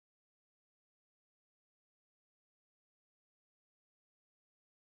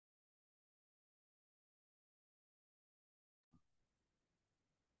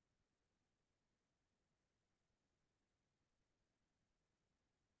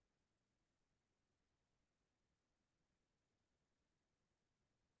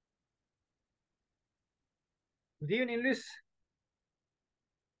Good evening, Luis.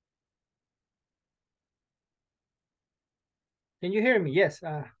 Can you hear me? Yes.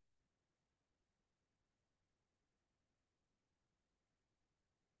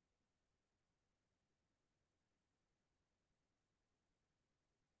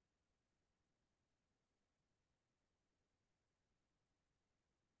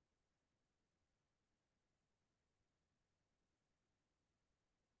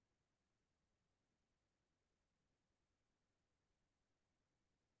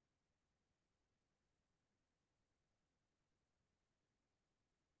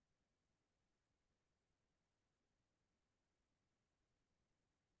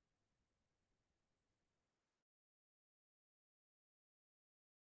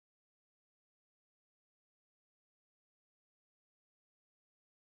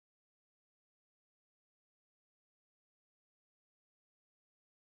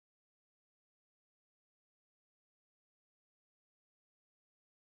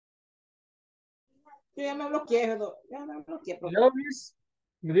 Yo ya me bloqueé, ya me bloqueé. Hello, Luis.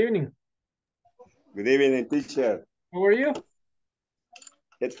 Good evening. Good evening, teacher. How are you?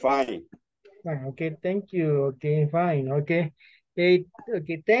 It's fine. Okay, thank you. Okay, fine. Okay. Hey,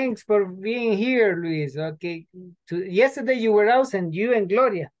 okay, thanks for being here, Luis. Okay. Yesterday you were out and you and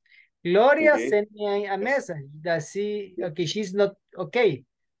Gloria. Gloria Okay. sent me a message that she's not okay.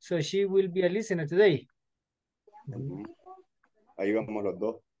 So she will be a listener today. Ahí vamos los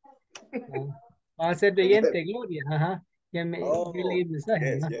dos. Va a ser de oyente, Gloria. Ajá. Ya yo leí el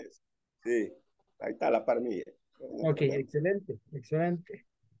mensaje. Yes, ¿no? yes. Sí, ahí está la par mía. No Ok, problema. excelente, excelente.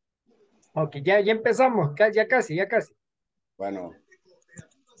 Ok, ya empezamos, ya casi, ya casi. Bueno.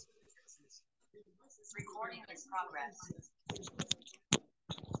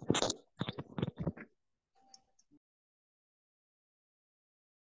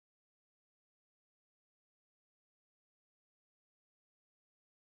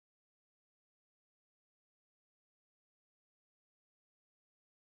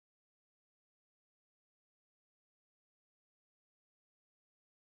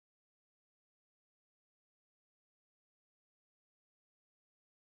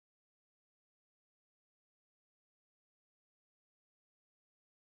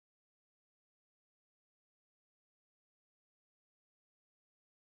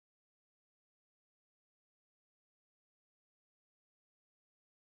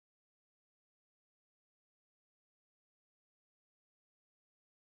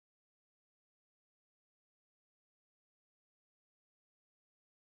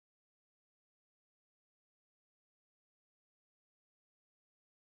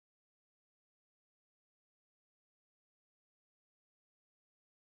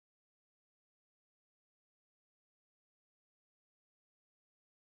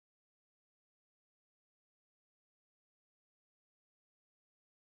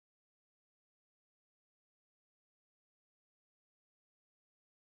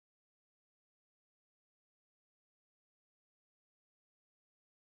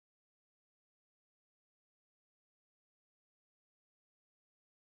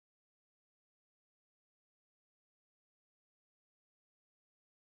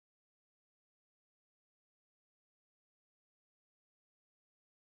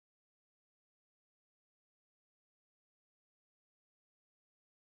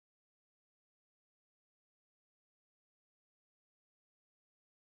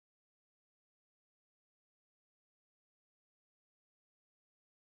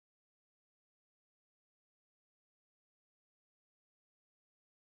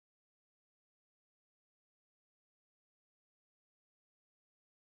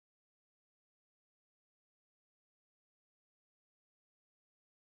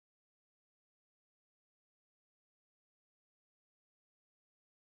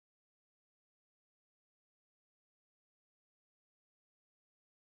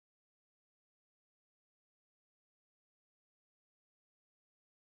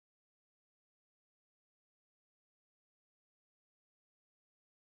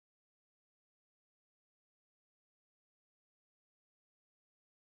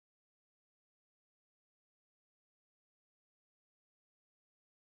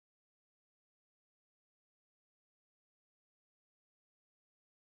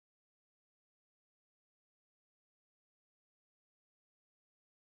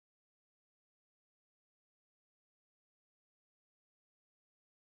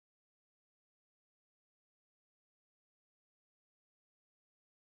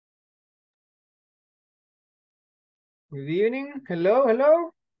 Good evening,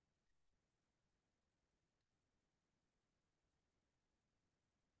 hello.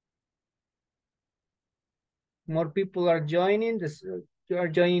 More people are joining this. Are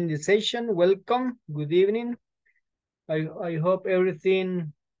joining the session. Welcome. Good evening. I hope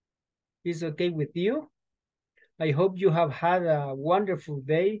everything is okay with you. I hope you have had a wonderful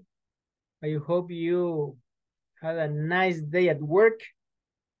day. I hope you had a nice day at work.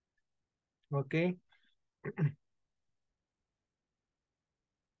 Okay.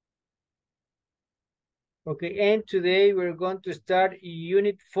 Okay, and today we're going to start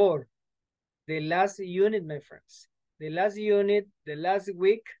unit 4. The last unit, my friends. The last unit, the last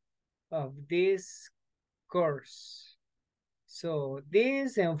week of this course. So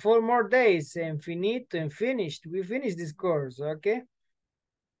this and 4 more days and finito and finished. We finished this course, okay?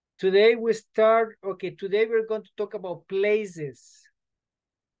 Today we start, okay, today we're going to talk about places.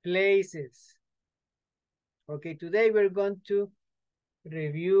 Places. Okay, today we're going to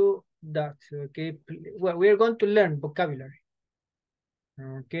review that, okay? Well, we're going to learn vocabulary.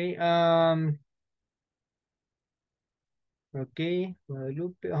 Okay, okay,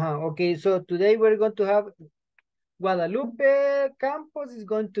 Guadalupe. Okay, so today we're going to have Guadalupe Campos is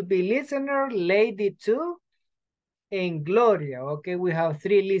going to be listener, Lady 2, and Gloria. Okay, we have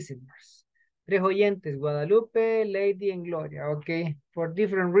 3 listeners. 3 oyentes, Guadalupe, Lady, and Gloria. Okay, for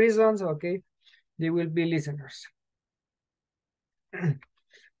different reasons, okay, they will be listeners.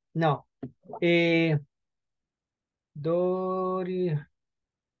 Now, Dory.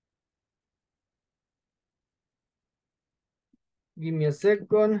 Give me a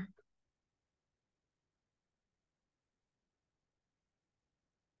second.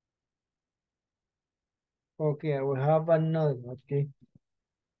 Okay, I will have another, okay.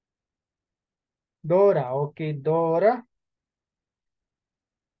 Dora, okay, Dora.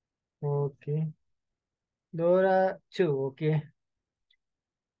 Okay. Dora 2, okay.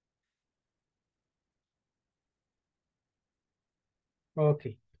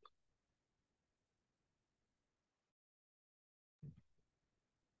 Okay.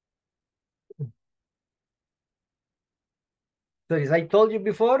 So as I told you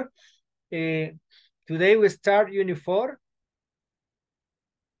before, today we start unit 4.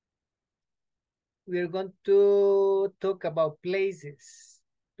 We're going to talk about places.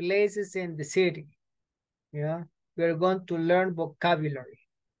 Places in the city. Yeah. We're going to learn vocabulary.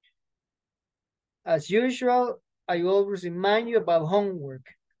 As usual, I always remind you about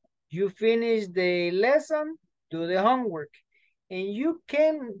homework. You finish the lesson, do the homework. And you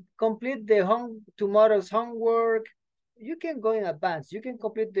can complete the tomorrow's homework. You can go in advance. You can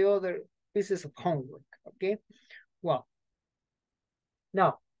complete the other pieces of homework, okay? Well,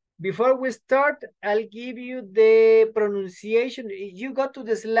 now, before we start, I'll give you the pronunciation. You go to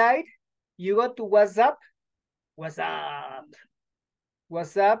the slide, you go to WhatsApp,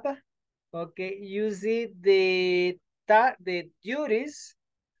 okay? You see the duties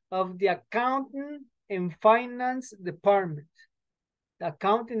of the accounting and finance department. The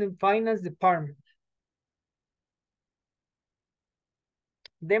accounting and finance department.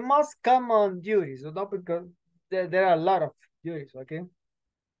 The most common duties, so not because there are a lot of duties, okay?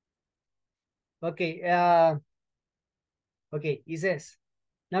 Okay, okay, it says,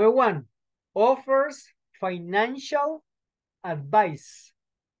 number 1, offers financial advice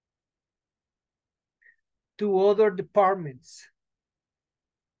to other departments.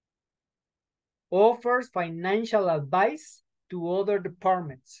 Offers financial advice to other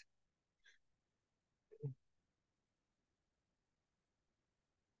departments.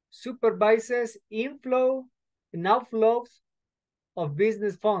 Supervises inflow and outflows of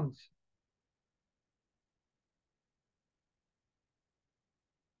business funds.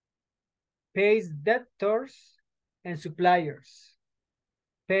 Pays debtors and suppliers.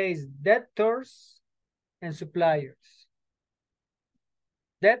 Pays debtors and suppliers.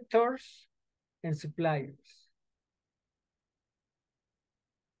 Debtors and suppliers.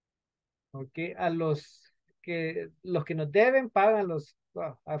 Okay, a los que nos deben pagan los,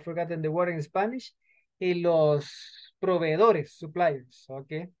 well, I've forgotten the word in Spanish, y los proveedores, suppliers,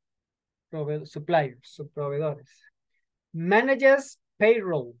 okay, suppliers, proveedores. Manages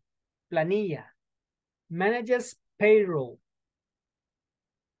payroll, planilla. Manages payroll.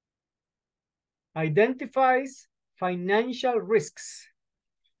 Identifies financial risks.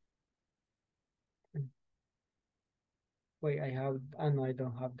 Wait, no, I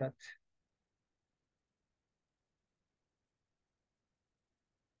don't have that.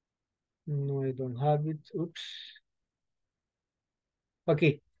 No, I don't have it. Oops.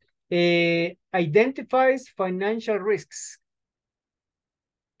 Okay. Identifies financial risks.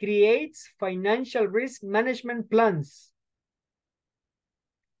 Creates financial risk management plans.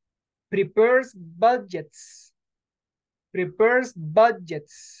 Prepares budgets.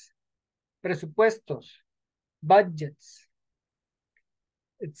 Presupuestos. budgets,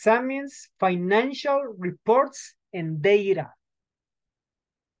 examines financial reports and data,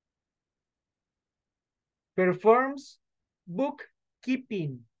 performs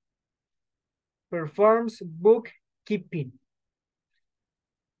bookkeeping,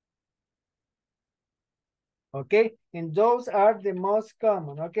 okay, and those are the most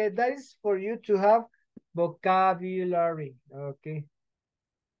common. Okay, that is for you to have vocabulary. Okay.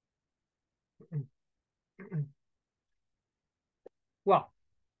 Well,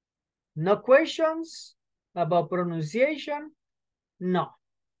 no questions about pronunciation? No.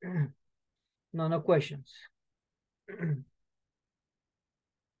 No questions.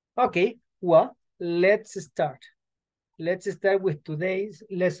 Okay, well, let's start. Let's start with today's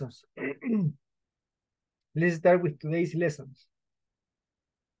lessons. Let's start with today's lessons.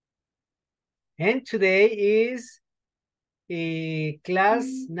 And today is class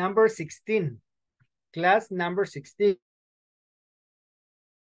number 16. Class number 16.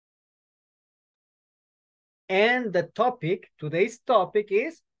 And the topic, today's topic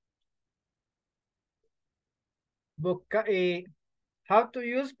is how to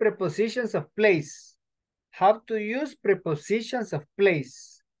use prepositions of place. How to use prepositions of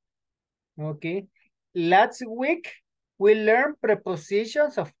place. Okay. Last week, we learned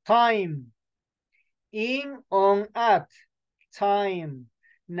prepositions of time. In, on, at, time.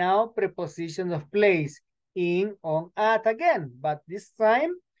 Now prepositions of place. In, on, at again. But this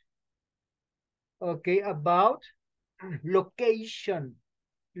time, okay, about location.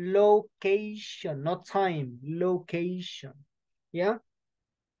 Location, not time. Location. Yeah?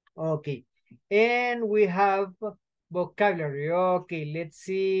 Okay. And we have vocabulary. Okay, let's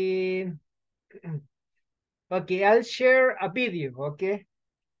see. Okay, I'll share a video, okay?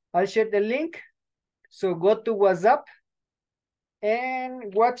 I'll share the link. So go to WhatsApp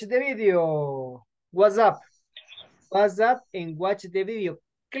and watch the video. WhatsApp and watch the video.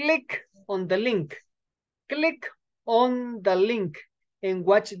 Click on the link. Click on the link and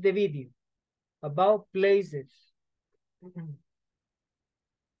watch the video about places.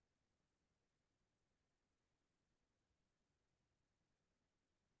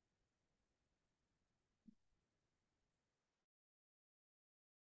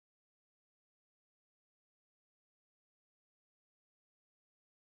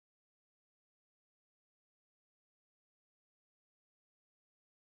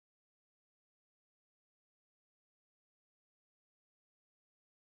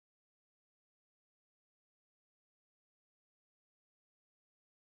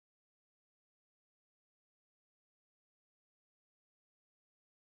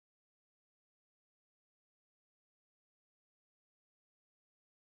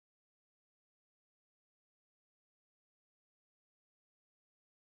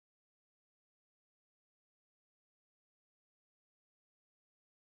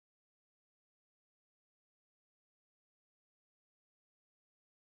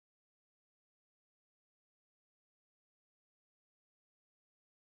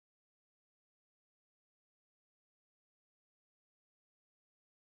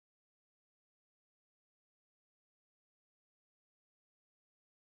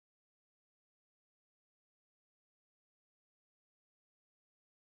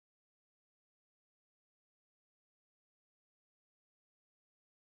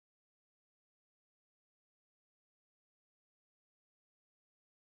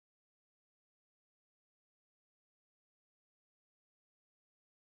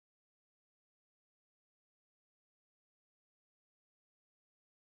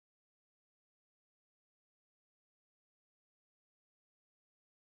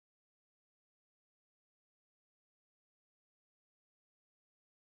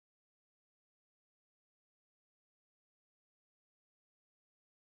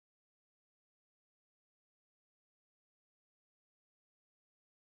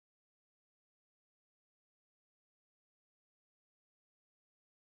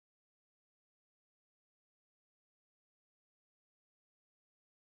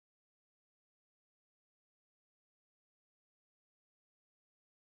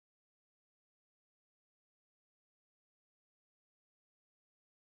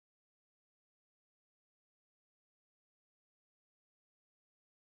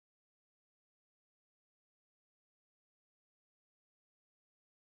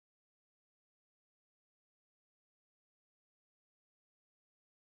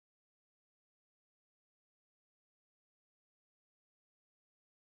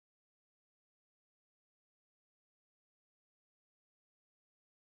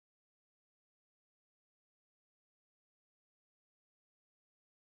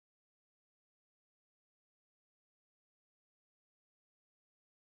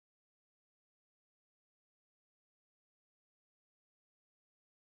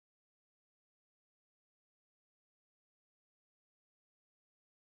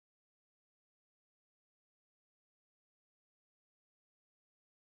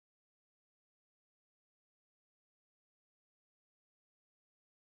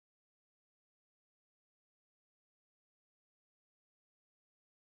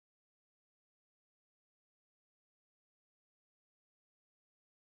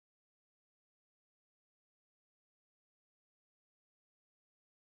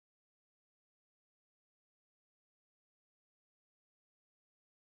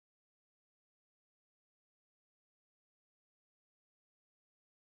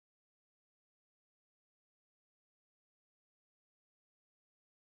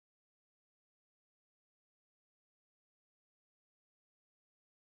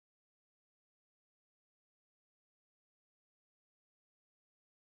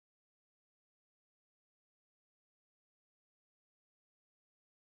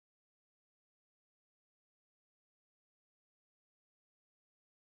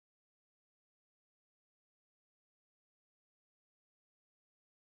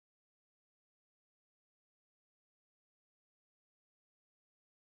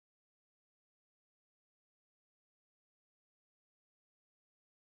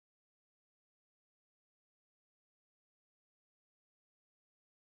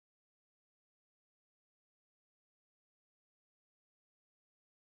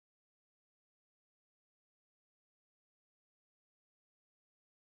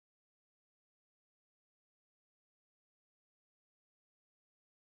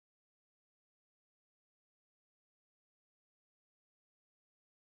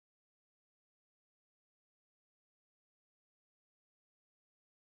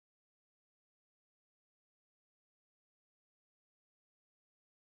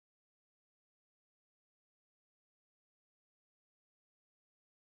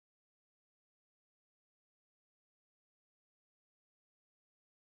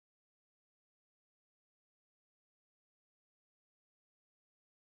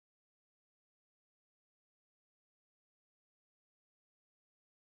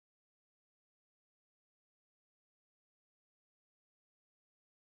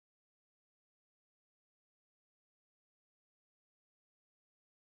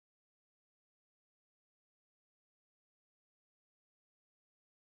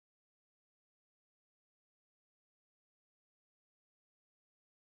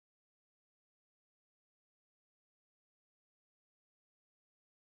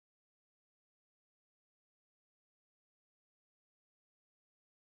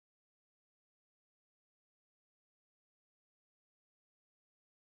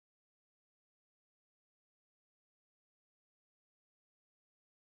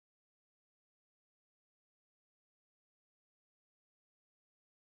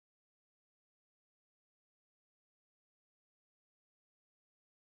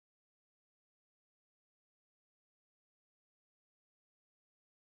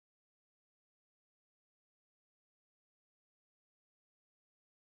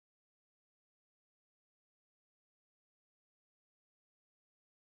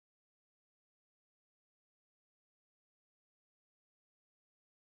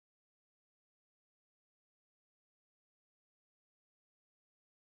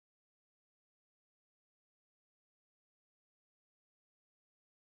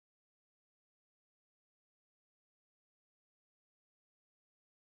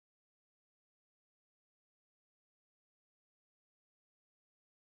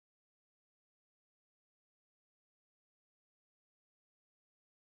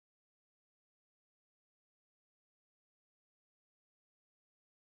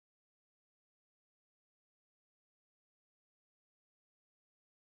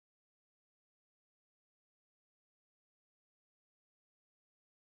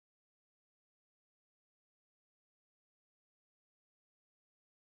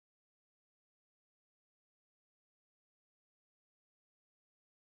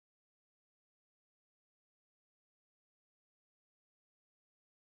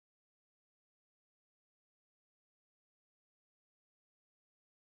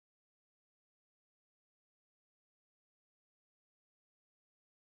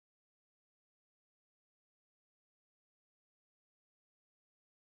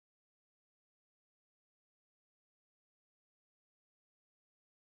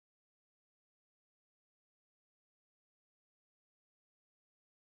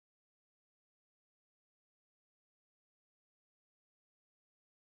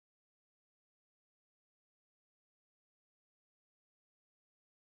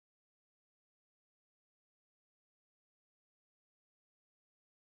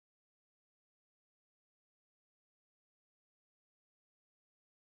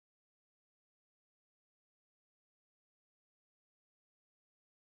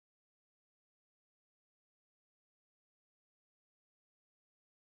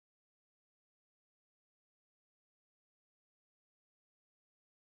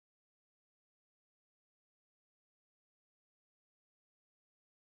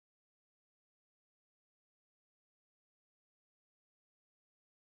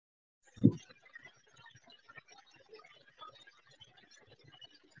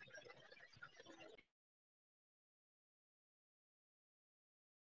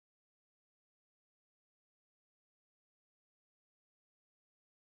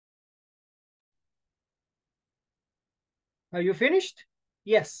 Are you finished?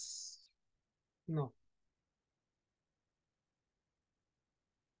 Yes. No.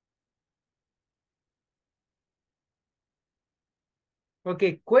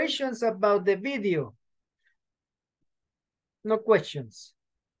 Okay, questions about the video? No questions.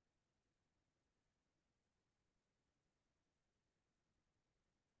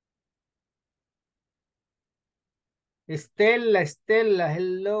 Stella,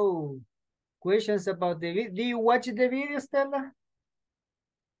 hello. Questions about the video? Do you watch the video, Stella?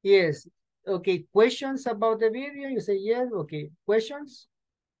 Yes. Okay, questions about the video? You say yes. Okay, questions?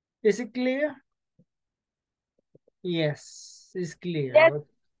 Is it clear? Yes, it's clear. Yes. Okay.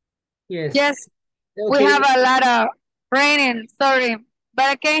 Yes. Yes, we Okay. have a lot of raining, sorry, but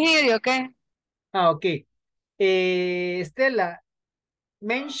I can hear you, okay? Okay. Stella,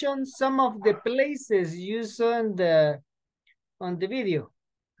 mention some of the places you saw on the video.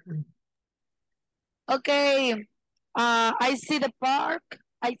 Okay, I see the park,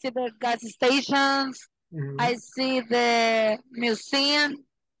 I see the gas stations, I see the museum,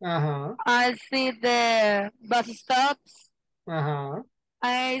 I see the bus stops,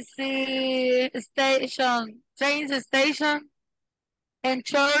 I see station, train station, and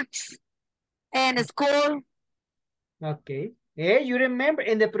church, and school. Okay. Hey, you remember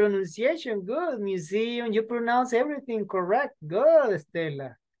in the pronunciation, good. Museum, you pronounce everything correct. Good,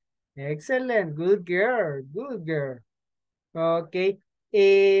 Stella. Excellent. Good girl. Good girl. Okay.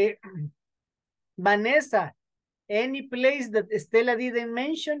 Eh, Vanessa, any place that Stella didn't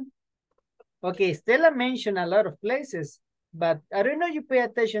mention? Okay, Stella mentioned a lot of places, but I don't know you pay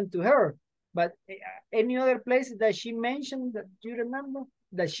attention to her, but any other places that she mentioned that you remember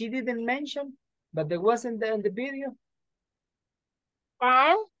that she didn't mention, but there wasn't in the video?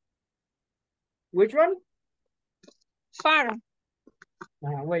 Farm. Which one? Farm.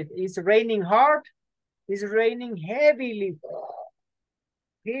 Wait, it's raining hard. It's raining heavily.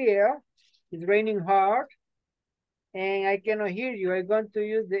 Here, it's raining hard. And I cannot hear you. I'm going to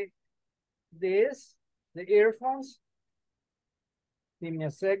use the earphones. Give me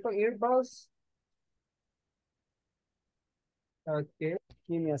a second, earbuds. Okay,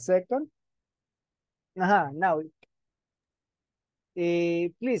 give me a second. Now.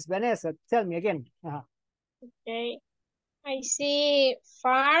 Please, Vanessa, tell me again. Okay. I see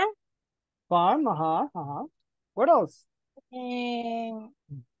farm. Farm, What else?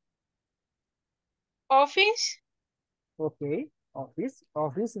 Office. Okay, office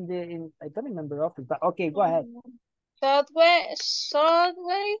I don't remember office, but okay, go ahead.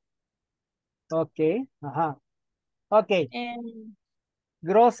 Subway. Okay, Okay, And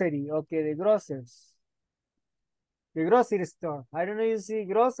grocery, okay, the grocers. The grocery store. I don't know you see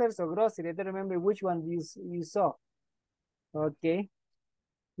grocers or grocery. I don't remember which one you saw. Okay,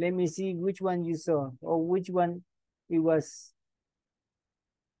 let me see which one you saw or which one it was.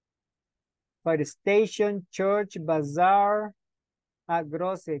 Fire station, church, bazaar,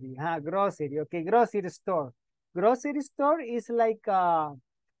 grocery. Grocery. Okay, grocery store. Grocery store is like a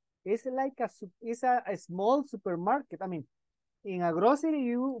small supermarket. I mean, in a grocery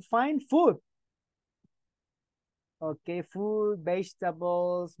you find food. Okay, food,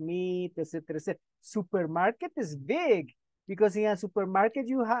 vegetables, meat, etc., etc. Supermarket is big because in a supermarket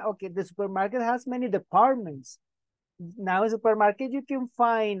you have, okay, the supermarket has many departments. Now in supermarket you can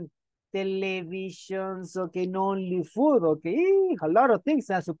find televisions, okay, not only food, okay, a lot of things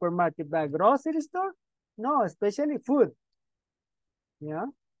in a supermarket, but grocery store, no, especially food. Yeah,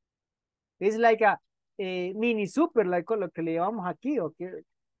 it's like a mini super, like lo que le llamamos aquí, okay,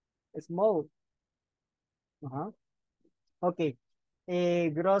 small. Okay,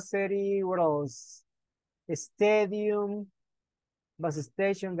 grocery, what else? Stadium, bus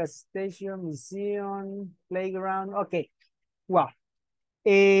station, gas station, museum, playground. Okay, wow.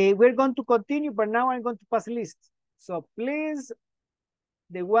 We're going to continue, but now I'm going to pass list. So please,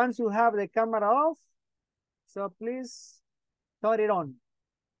 the ones who have the camera off, so please turn it on.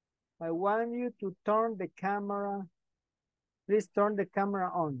 I want you to turn the camera. Please turn the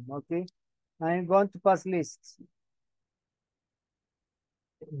camera on, okay? I'm going to pass lists.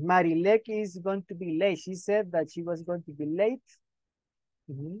 Marilek is going to be late. She said that she was going to be late.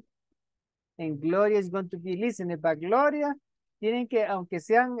 And Gloria is going to be listening. But Gloria, tienen que, aunque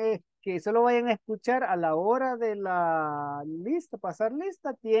sean, que solo vayan a escuchar a la hora de la lista, pasar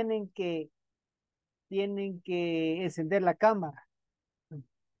lista, tienen que encender la cámara.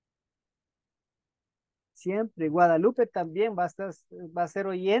 Siempre. Guadalupe también va a ser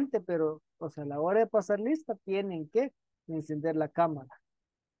oyente, pero, o sea, a la hora de pasar lista, tienen que encender la cámara.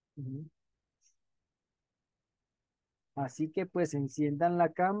 Así que pues enciendan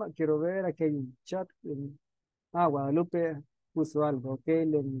la cámara. Quiero ver, aquí hay un chat. Ah, Guadalupe puso algo. Ok,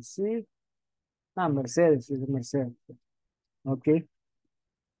 let me see. Ah, Mercedes, es Mercedes. Ok.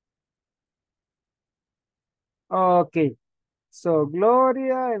 Ok. So,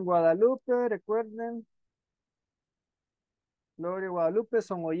 Gloria en Guadalupe, recuerden. Gloria y Guadalupe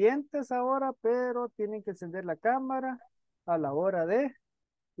son oyentes ahora, pero tienen que encender la cámara a la hora de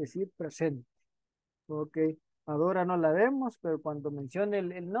decir presente. Ok. Ahora no la vemos, pero cuando mencione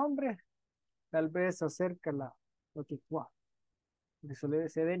el nombre, tal vez acerca la. Ok, wow. Eso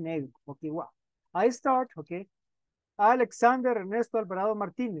se ve negro. Ok, wow. I start, ok. Alexander Ernesto Alvarado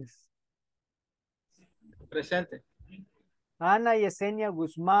Martínez. Presente. Ana Yesenia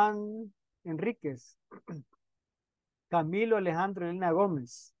Guzmán Enríquez. Camilo Alejandro Elena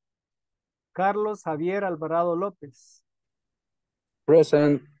Gómez. Carlos Javier Alvarado López.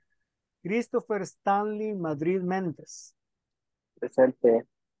 Present. Christopher Stanley Madrid Méndez. Presente.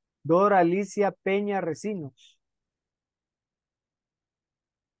 Dora Alicia Peña Recinos.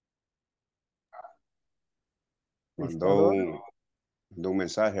 ¿Está Mandó Dora? un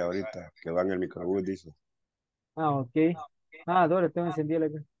mensaje ahorita que va en el microbús, dice. Ah, ok. Ah, Dora, tengo encendido la.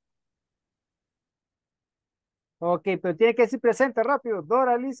 Ok, pero tiene que decir presente rápido.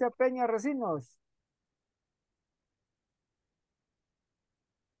 Dora Alicia Peña Recinos.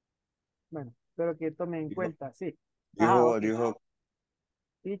 Bueno, espero que tomen en Dijo, cuenta, sí. Ajá, dijo, ok. dijo,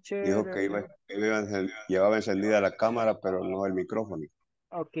 Teacher, dijo que llevaba encendida la cámara, pero no el micrófono.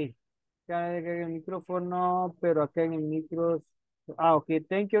 ok. Ya le agregué el micrófono, pero acá en el micro. Ah, ok,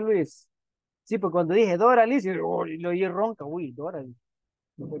 thank you, Luis. Sí, pues cuando dije Dora Alicia, oh, lo oí ronca, uy, Dora.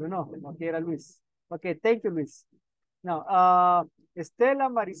 Pero no, aquí era Luis. Ok, thank you, Luis. No, Estela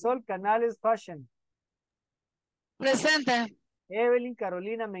Marisol Canales Fashion. Presente. Evelyn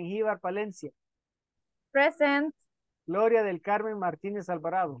Carolina Mengíbar Palencia. Present. Gloria del Carmen Martínez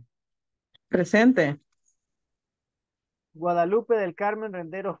Alvarado. Presente. Guadalupe del Carmen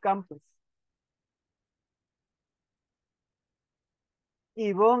Renderos Campos.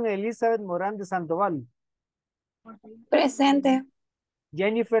 Ivonne Elizabeth Morán de Sandoval. Presente.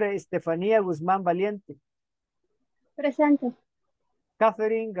 Jennifer Estefanía Guzmán Valiente. Presente.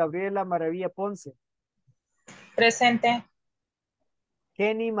 Catherine Gabriela Maravilla Ponce. Presente.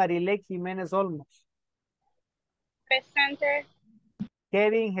 Kenny Marilek Jiménez Olmos. Presente.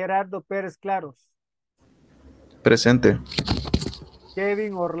 Kevin Gerardo Pérez Claros. Presente.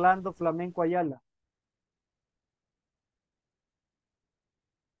 Kevin Orlando Flamenco Ayala.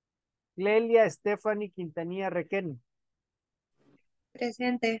 Clelia Stephanie Quintanilla Requeno.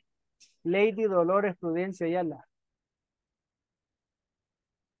 Presente. Lady Dolores Prudencia Ayala.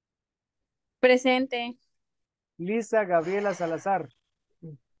 Presente. Lisa Gabriela Salazar.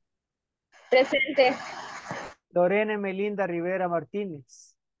 Presente. Lorena Melinda Rivera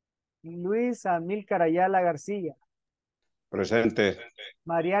Martínez. Luis Amílcar Ayala García. Presente.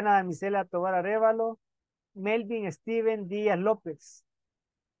 Mariana Damisela Tobar Arévalo. Melvin Steven Díaz López.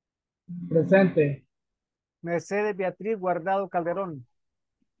 Presente. Mercedes Beatriz Guardado Calderón.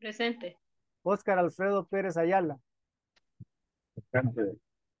 Presente. Óscar Alfredo Pérez Ayala. Presente.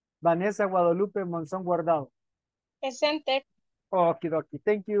 Vanessa Guadalupe Monzón Guardado. Presente. Okay, dokie.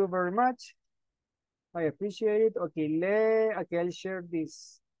 Thank you very much. I appreciate it. Okay, I'll share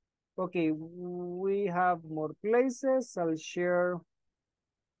this. Okay, we have more places. I'll share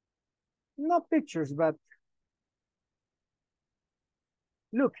no pictures, but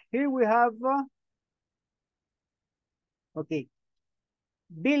look, here we have, okay,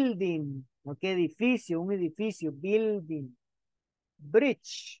 building, okay, edificio, un edificio, building,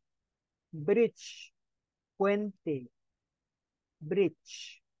 bridge, puente,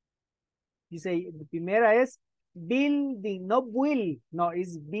 bridge. Dice, la primera es building, no will, no,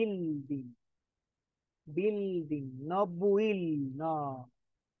 es building. Building, no will, no.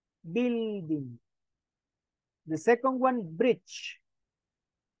 Building. The second one, bridge.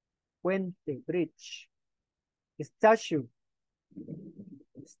 Puente, bridge. Statue.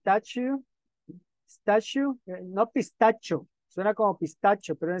 Statue, no pistacho. Suena como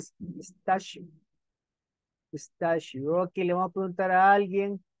pistacho, pero es statue. Statue. Ok, le vamos a preguntar a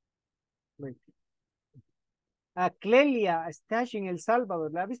alguien. A Clelia, statue en El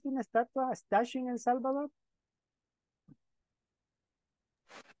Salvador. ¿La ha visto una estatua statue en El Salvador?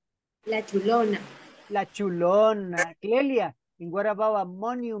 La chulona. La chulona. Clelia, and what about a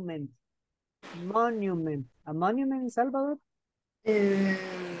monument? Monument. ¿A monument en Salvador? I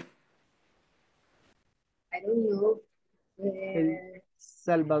don't know. El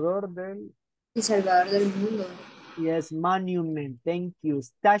Salvador del... El Salvador del mundo. Yes, monument. Thank you.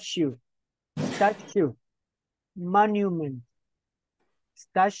 Statue. Statue. Monument.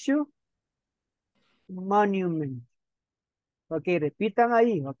 Statue. Monument. Ok, repitan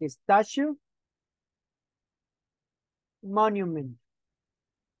ahí. Ok, statue. Monument.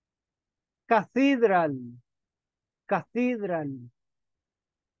 Cathedral. Cathedral.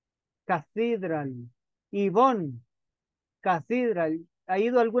 Cathedral. Yvonne. Cathedral. ¿Ha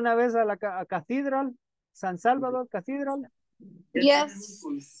ido alguna vez a la Cathedral? San Salvador Cathedral? Yes.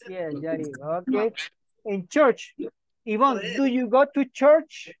 Yes, ya ido. Okay. In church. Yvonne, do you go to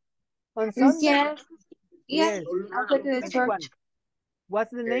church on Sunday? Yes. Yes. Yes. I go to the Which church. one?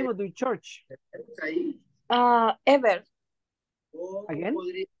 What's the name of the church? Ever. Again?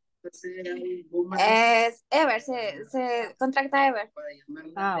 Es Ever. Se contracta Ever.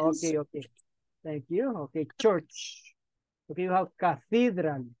 Ah, okay, okay. Thank you. Okay, church. Okay, you have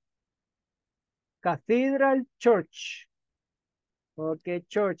cathedral. Cathedral church. Okay,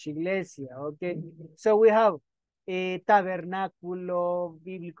 church, iglesia. Okay, so we have a tabernáculo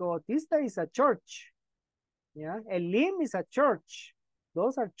bíblico bautista is a church. Yeah, Elim is a church.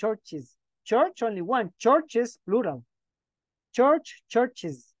 Those are churches. Church, only one. Churches, plural. Church,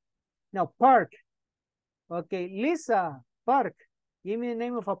 churches. Now, park. Okay, Lisa, park. Give me the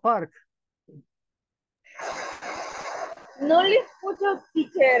name of a park. No le escucho,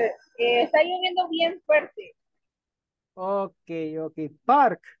 teacher. Está lloviendo bien fuerte. Okay, okay.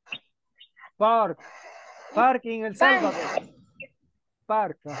 Park. Park. Park en El Salvador.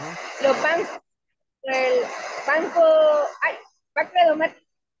 Park. Ajá. Los bancos. El banco. Ay, parque de Domar.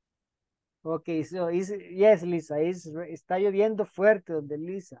 Okay, so yes, Lisa, está lloviendo fuerte donde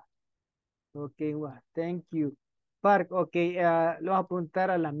Lisa. Okay, well, thank you. Park, okay, lo voy a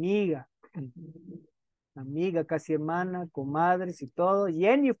apuntar a la amiga. Amiga, casi hermana, comadres y todo.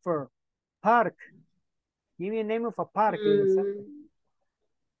 Jennifer, Park. Give me a name of a park.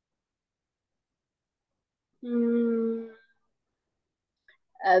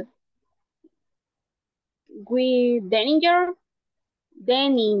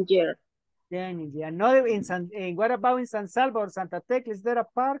 Danger. Then, yeah, no, what about in San Salvador, Santa Tecla, is there a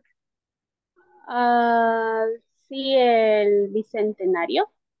park? Sí, el Bicentenario.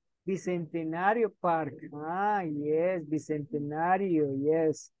 Bicentenario Park. Ah, yes, Bicentenario,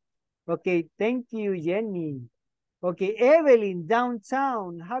 yes. Okay, thank you, Jenny. Okay, Evelyn,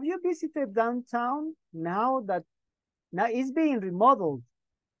 downtown. Have you visited downtown now it's being remodeled?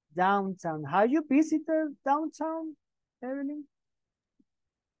 Downtown. Have you visited downtown, Evelyn?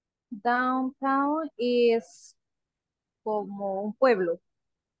 Downtown es como un pueblo.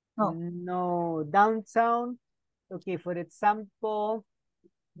 No. No, downtown. Okay, for example,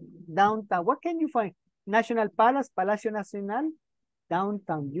 downtown. What can you find? National Palace, Palacio Nacional.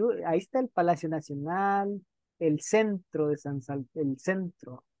 Downtown. Ahí está el Palacio Nacional, el centro de el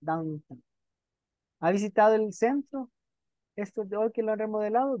centro, downtown. ¿Ha visitado el centro? Esto de hoy que lo han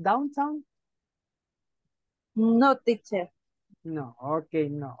remodelado, downtown. No, teacher. No, ok,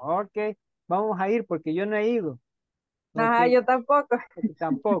 no, ok. Vamos a ir porque yo no he ido. Ajá, Ok, yo tampoco.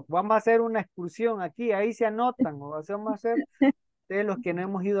 tampoco. Vamos a hacer una excursión aquí, ahí se anotan, o vamos a hacer de los que no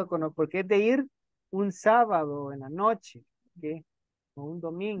hemos ido a conocer, porque es de ir un sábado en la noche, ¿ok? O un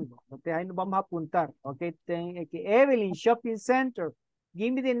domingo. Entonces ahí nos vamos a apuntar, ¿ok? Evelyn Shopping Center.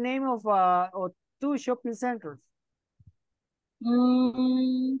 Give me the name of two shopping centers.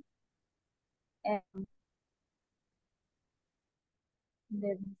 Mm, em,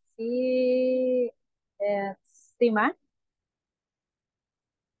 let me see. Sima.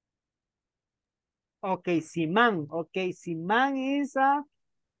 Ok, Simán. Ok, Simán is a...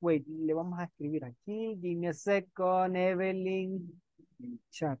 Wait, le vamos a escribir aquí. Give me a second, Evelyn.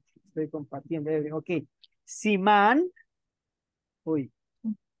 Chat, estoy compartiendo. Evelyn. Ok, Simán. Uy.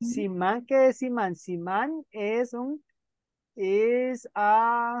 Simán, ¿qué es Simán? Simán es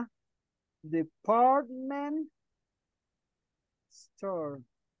a department store.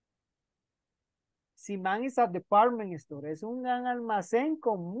 Simán is a department store. Es un gran almacén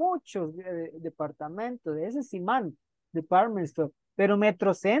con muchos departamentos. Ese es Simán, department store. Pero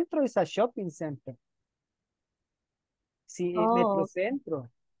Metrocentro es a shopping center. Sí, Oh, Metrocentro.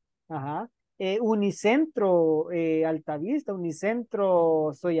 Ajá. Unicentro, Altavista, Unicentro,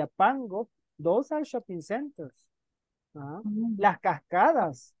 Soyapango. Those are shopping centers. Ajá. Las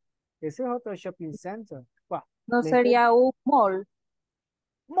Cascadas. Ese es otro shopping center. Wow. no sería un mall.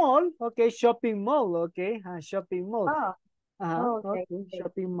 Mall, ok, shopping mall, ok, shopping mall. Ah, Ajá, okay. ok,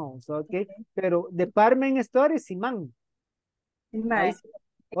 shopping malls, ok. Pero department store es Simán. Ahí,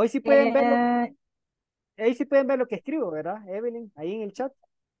 hoy sí pueden ver ahí sí pueden ver lo que escribo, ¿verdad, Evelyn? Ahí en el chat.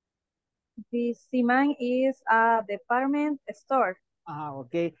 The Simán is a department store. Ajá,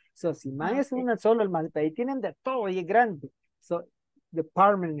 ok. So, Simán es una solo almacén. Ahí tienen de todo y es grande. So,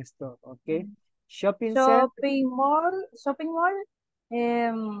 department store, ok. Shopping center. Shopping mall,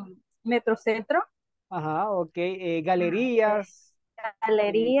 metrocentro, Ajá, ok. Galerías.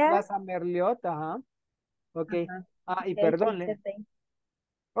 galería, Plaza Merliot, ajá. Ok. ajá, Ah, y de hecho, perdón.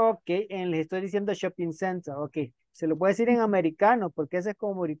 Ok, les estoy diciendo shopping center. Ok. Se lo puede decir en americano porque ese es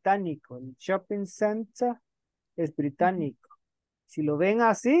como británico. El shopping center es británico. Si lo ven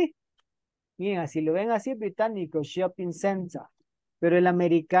así, miren, si lo ven así es británico, shopping center. Pero el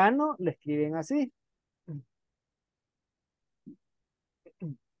americano lo escriben así.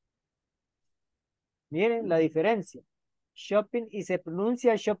 Miren la diferencia. Shopping y se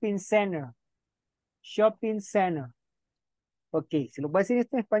pronuncia shopping center. Shopping center. Ok, se lo voy a decir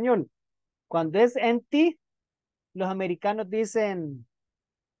esto en español. Cuando es empty, los americanos dicen,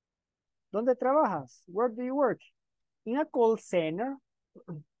 ¿dónde trabajas? Where do you work? In a call center.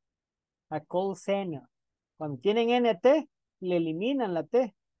 A call center. Cuando tienen NT, le eliminan la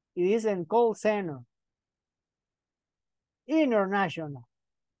T y dicen call center. International.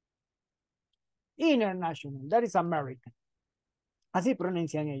 International. That is American. Así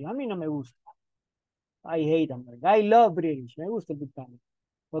pronuncian ellos. A mí no me gusta. I hate American. I love British. Me gusta el británico.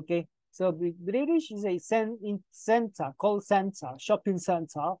 Okay. So British is a center, call center, shopping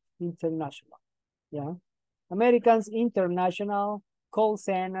center, international. Yeah. Americans, international, call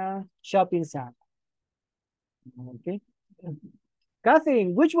center, shopping center. Okay.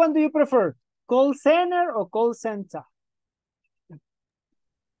 Catherine, which one do you prefer? Call center or call center?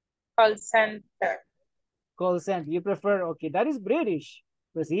 Call center. Call center. You prefer, okay, that is British.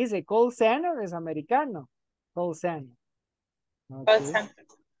 Pues si dice call center, es americano. Call center. Call Okay. center.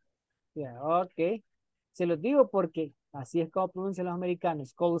 Yeah, ok. Se los digo porque así es como pronuncian los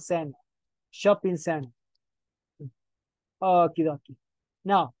americanos. Call center. Shopping center. Okidoki.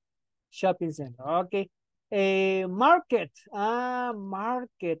 No. Shopping center. Ok. Market. Ah,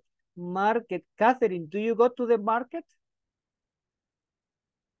 market. Market. Catherine, do you go to the market?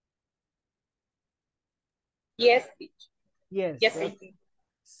 Yes, teacher. Yes. Yes, I do.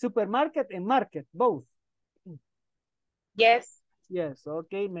 Supermarket and market, both. Yes. Yes,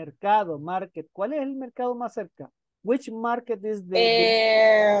 ok. Mercado, market. ¿Cuál es el mercado más cerca? Which market is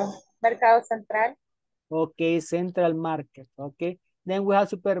the... Mercado Central. Ok, central market. Ok. Then we have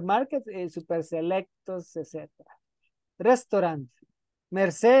supermarket, super selectos, etc. Restaurant.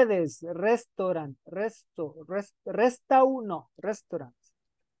 Mercedes, restaurant. No, restaurant.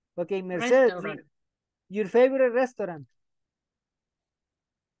 Ok, Mercedes. Restaurant. Your favorite restaurant?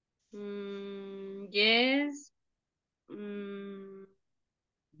 Yes.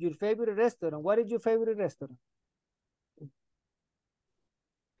 Your favorite restaurant. What is your favorite restaurant?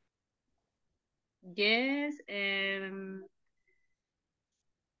 Yes.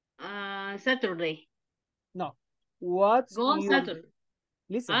 Saturday. No. What's Go on your... Saturday.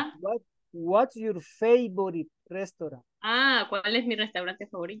 Listen, ¿Ah? what's your favorite restaurant? Ah, ¿cuál es mi restaurante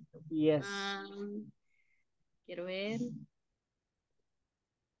favorito? Yes. Quiero ver.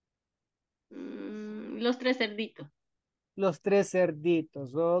 Los Tres Cerditos. Los Tres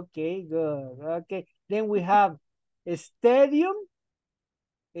Cerditos. Ok, good. Ok. Then we have Stadium.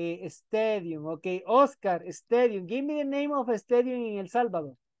 Stadium. Ok. Oscar, Stadium. Give me the name of a stadium in El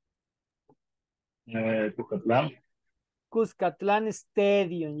Salvador. Tucatlán. Cuscatlán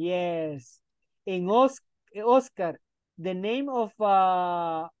Stadium. Yes. In Oscar, the name of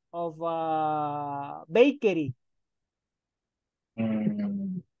bakery.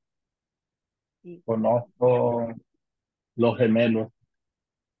 Conozco Los Gemelos.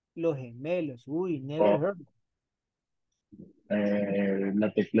 Los Gemelos. Uy, never heard.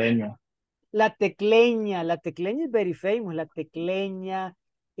 La Tecleña. La Tecleña es very famous. La Tecleña,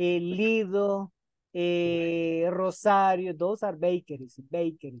 Lido, Rosario, those are bakeries.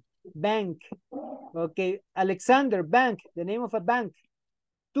 Bakery. Bank. Okay. Alexander Bank, the name of a bank.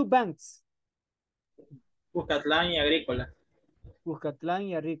 Two banks. Cuscatlán y Agrícola. Cuscatlán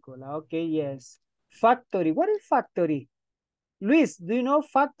y Agrícola. Okay, yes. Factory. What is factory? Luis, do you know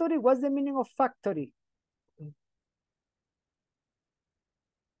factory? What's the meaning of factory?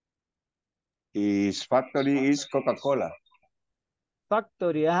 His factory is Coca-Cola.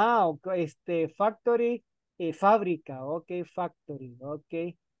 Factory, factory, fábrica, ok, factory,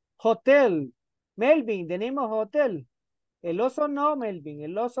 ok. Hotel, Melvin, the name of hotel. El oso no, Melvin,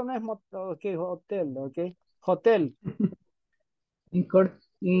 el oso no es ok, hotel, ok. Hotel.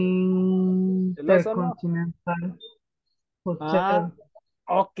 Intercontinental Hotel.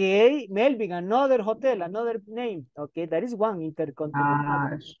 Ok, Melvin, another hotel, another name. Ok, that is one,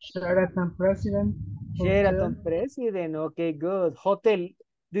 Intercontinental. Sheraton President. Sheraton President, ok, good. Hotel.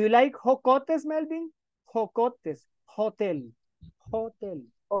 Do you like jocotes, Melvin? Jocotes, hotel. Hotel.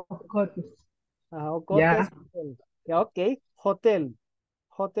 Jocotes. Jocotes. Hotel. Yeah, okay. Hotel.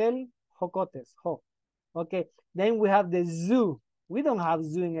 Hotel. Jocotes. Ho. Okay. Then we have the zoo. We don't have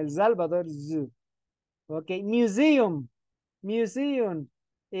zoo in El Salvador. Zoo. Okay. Museum. Museum.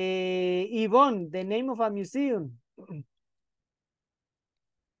 Yvonne, the name of a museum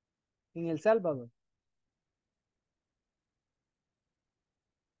in El Salvador.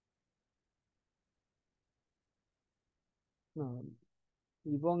 No,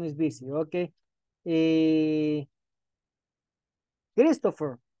 Yvonne is busy. Okay.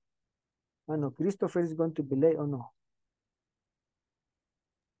 Christopher. Oh no, Christopher is going to be late. Oh no.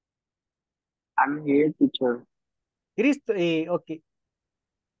 I'm here, teacher. Okay.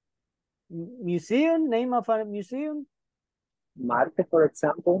 Museum, name of a museum? Marte, for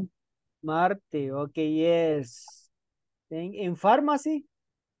example. Marte, okay, yes. Then in pharmacy?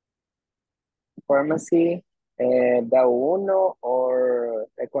 Pharmacy, da uno or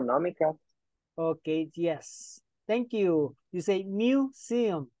económica. Okay, yes. Thank you. You say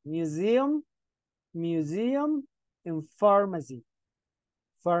museum, museum, museum, and pharmacy.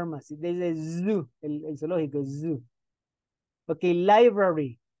 Pharmacy. There's a zoo, el zoológico, zoo. Okay,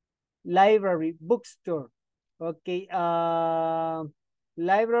 library, library, bookstore. Okay,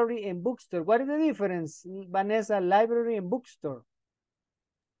 library and bookstore. What is the difference, Vanessa, library and bookstore?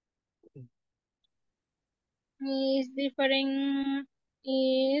 Is different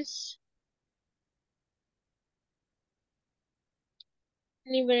is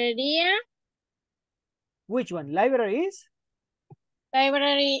librería. Which one? Library is?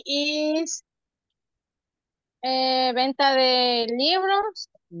 Library is venta de libros.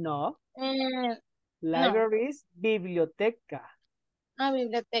 No. No. Library is biblioteca.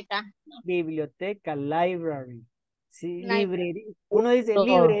 Biblioteca. Biblioteca, library. Sí, Library. librería. Uno dice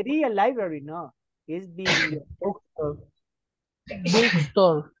librería, library. No, es biblioteca.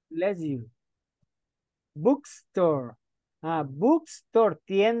 Bookstore. Bless you. Bookstore. Bookstore,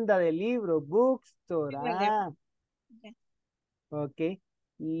 tienda de libro, bookstore. Okay. Ok.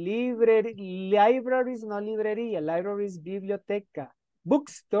 Library is no librería, library is biblioteca.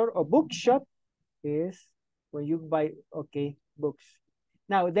 Bookstore or bookshop is when you buy, okay, books.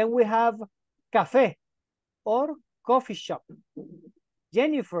 Now, then we have cafe or coffee shop.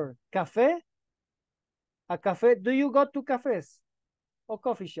 Jennifer, cafe? A cafe, do you go to cafes or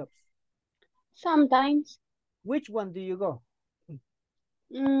coffee shops? Sometimes. Which one do you go?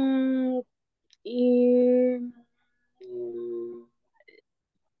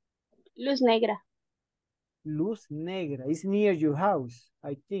 Luz Negra. Luz Negra. It's near your house,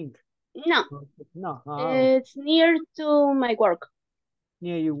 I think. No. No. It's near to my work.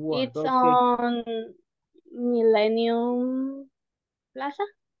 Near your work. It's on Millennium Plaza.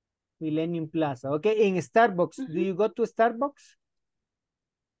 Millennium Plaza. Okay, in Starbucks. Do you go to Starbucks?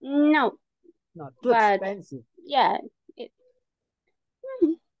 No. No, too expensive. Yeah.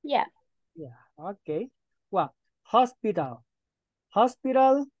 Yeah. Yeah, okay. Well, hospital.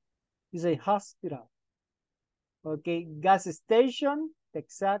 Hospital is a hospital. Okay, gas station,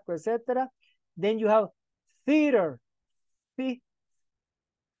 Texaco, etc. Then you have theater.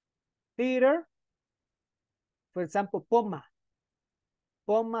 Theater. For example, Poma.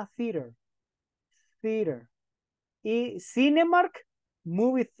 Poma Theater. Theater. Y Cinemark,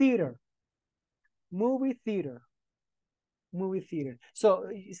 movie theater. Movie theater. Movie theater. So,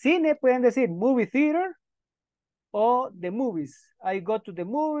 cine pueden decir movie theater o the movies. I go to the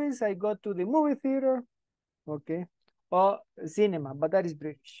movies, I go to the movie theater. Okay. Or cinema, but that is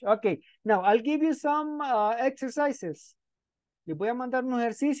British. Okay. Now, I'll give you some exercises. Les voy a mandar unos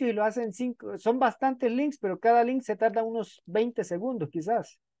ejercicios y lo hacen 5. Son bastantes links, pero cada link se tarda unos 20 segundos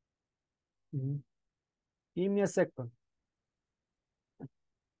quizás. Give me a second.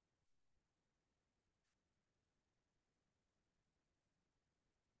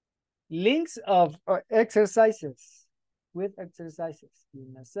 Links of exercises. With exercises. Give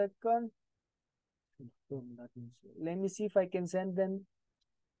me a second. Let me see if I can send them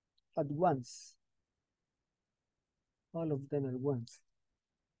at once. All of them at once.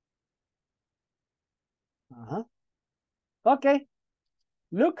 Okay.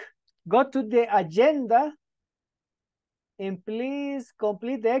 Look, go to the agenda and please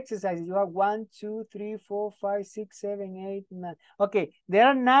complete the exercises. You have 1, 2, 3, 4, 5, 6, 7, 8, 9. Okay, there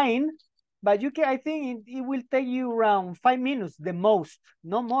are 9, but you can, I think it will take you around 5 minutes, the most,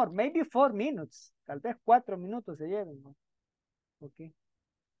 no more, maybe 4 minutes. Tal vez 4 minutos se lleven. Okay.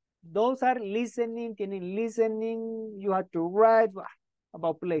 Those are listening, tienen listening, you have to write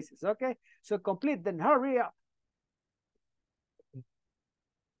about places, okay? So complete, then hurry up.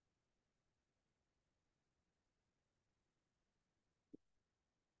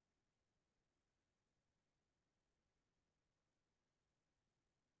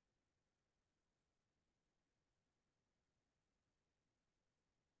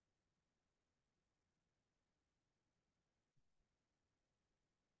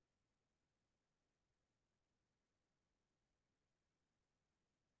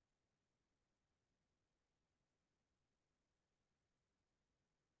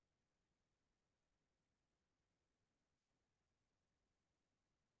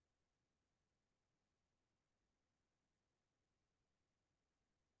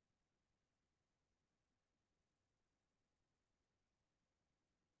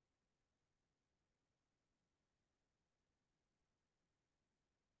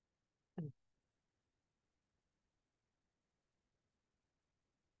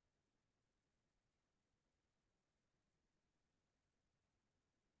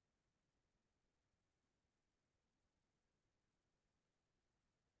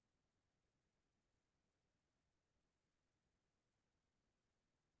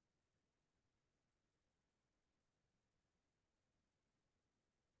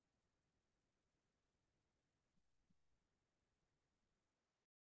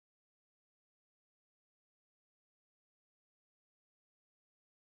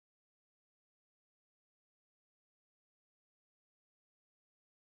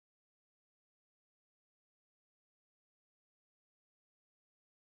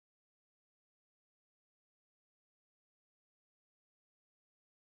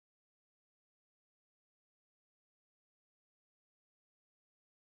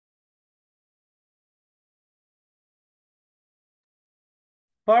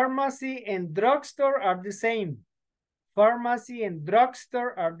 Pharmacy and drugstore are the same. Pharmacy and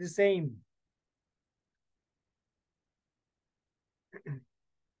drugstore are the same.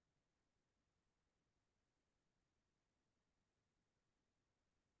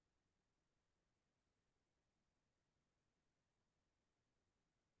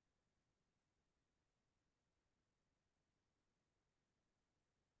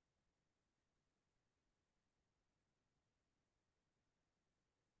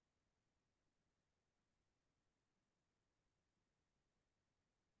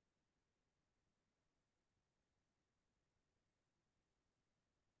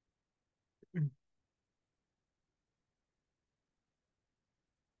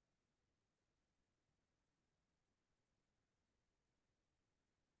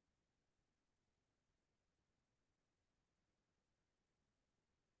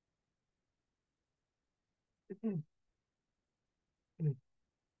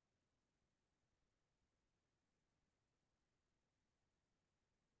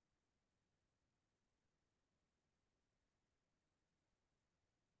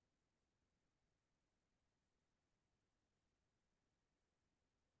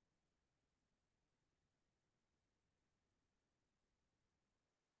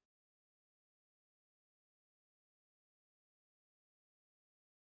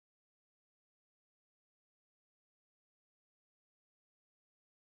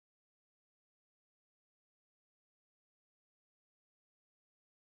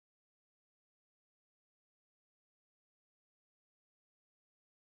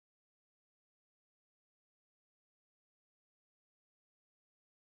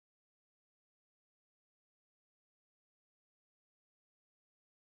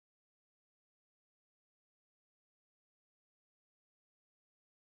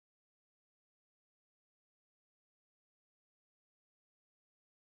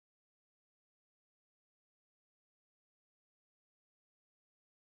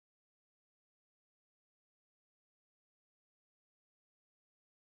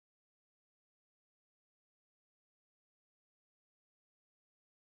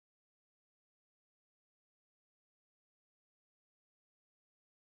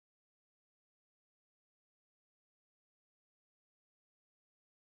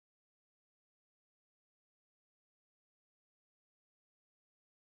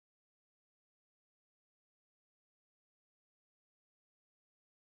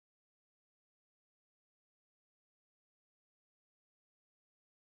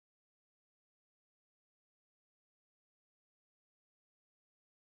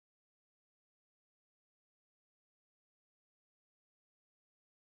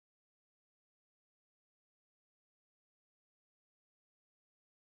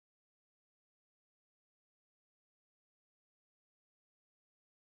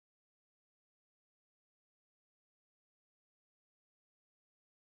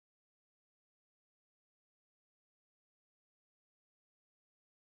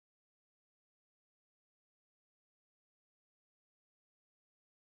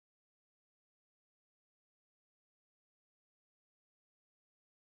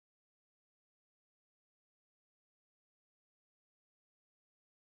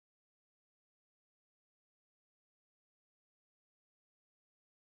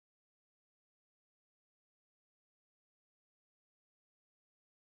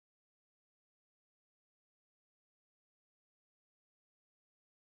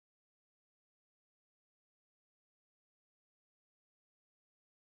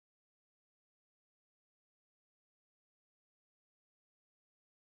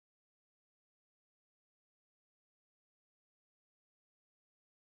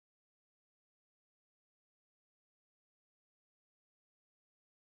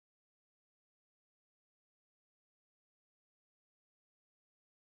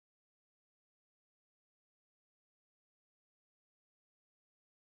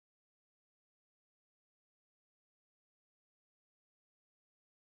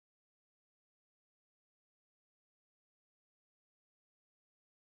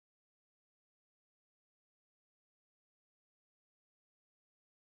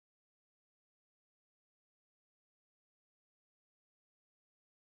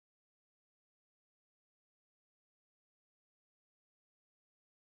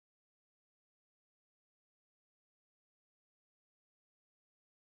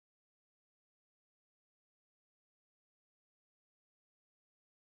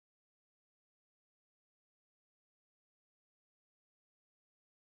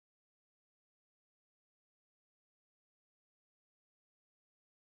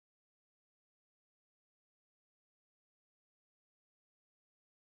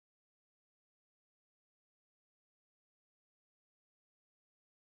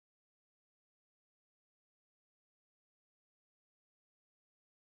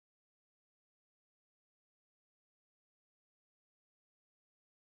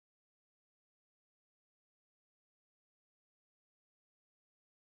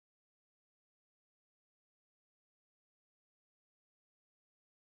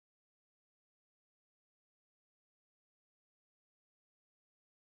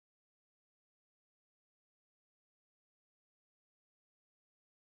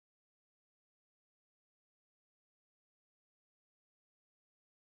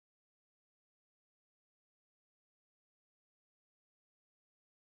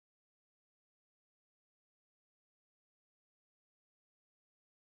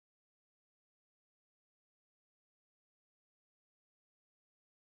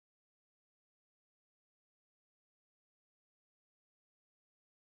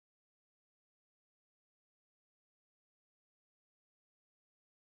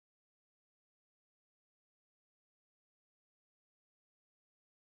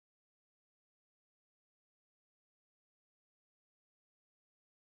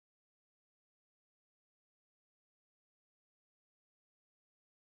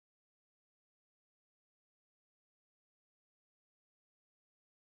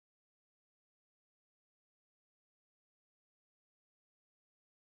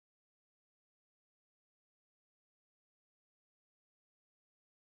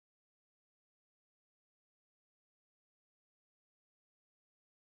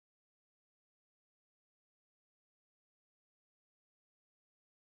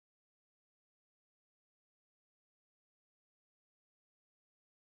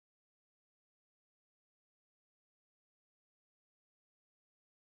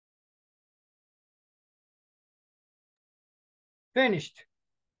 Finished.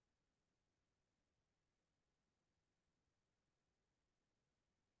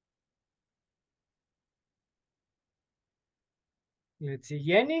 Let's see,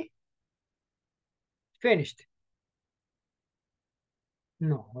 Jenny. Finished.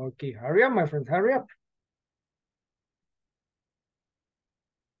 No, okay, hurry up, my friend, hurry up.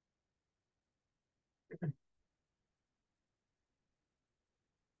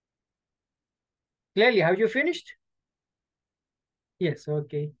 Clearly, have you finished? Yes,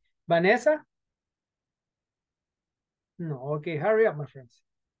 okay. Vanessa? No, okay, hurry up, my friends.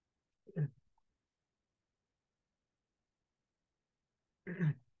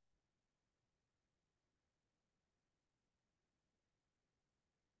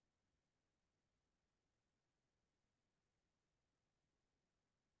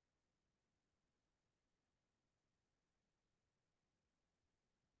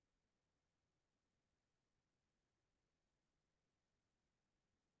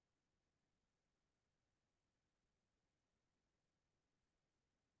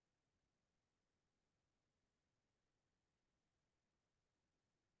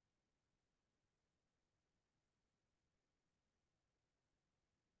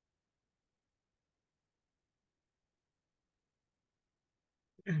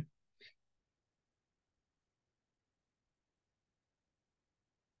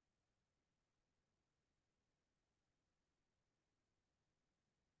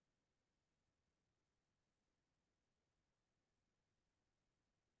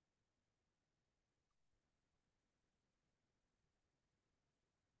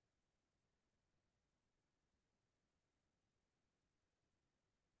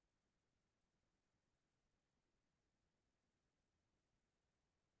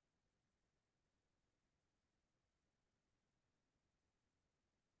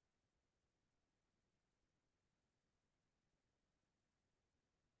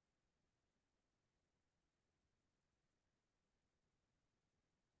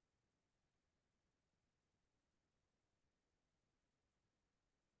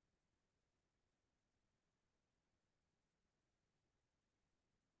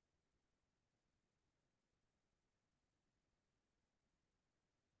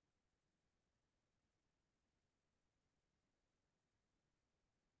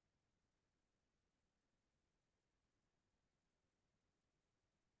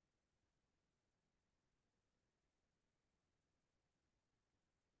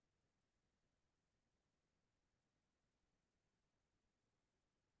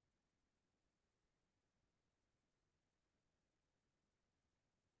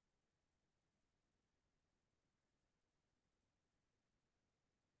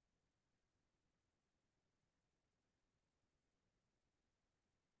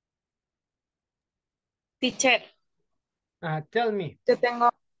 Teacher, Tell me, yo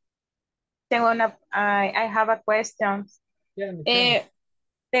tengo I have a question. tell me.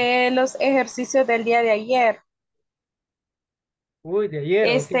 De los ejercicios del día de ayer, Uy, de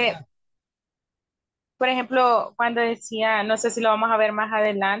ayer, ok. por ejemplo, cuando decía, no sé si lo vamos a ver más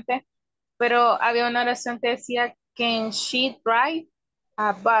adelante, pero había una oración que decía, can she drive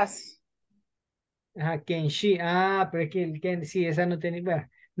a bus? Ajá, Ken Shi. Pero es que el Ken, sí, esa no tenía. Bueno,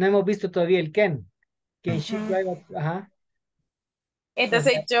 no hemos visto todavía el Ken. Ken Shi Ujú. drive. Ajá. O sea,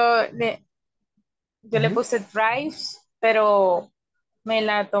 Entonces yo le ujú, puse drives, pero me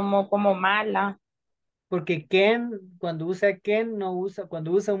la tomó como mala. porque Ken, cuando usa Ken, no usa,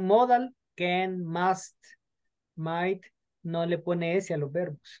 cuando usa un modal, Can, must, might, no le pone S a los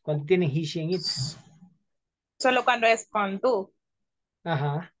verbos. Cuando tiene he, she, and it. Solo cuando es con tú.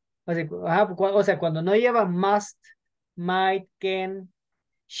 Ajá. O sea, cuando no lleva must, might, can,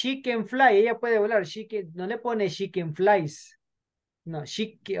 she can fly, ella puede volar, no le pone she can flies. No,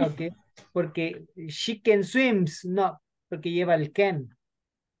 ok, porque she can swims, no, porque lleva el can.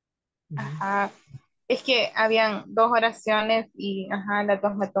 Ujú. Ajá. Es que habían dos oraciones y ajá, las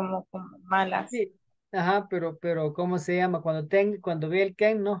dos me tomó como malas. Sí, ajá, pero ¿cómo se llama? Cuando ve el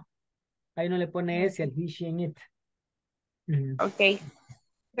can, no, ahí no le pone ese al he, she, and it. Ujú. Ok,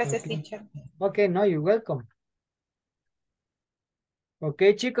 gracias, Ok, teacher. ok, no, you're welcome. Ok,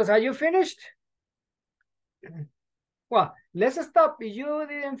 chicos, are you finished? Well, let's stop. If you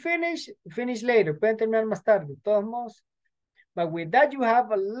didn't finish later. Pueden terminar más tarde, de todos modos. But with that, you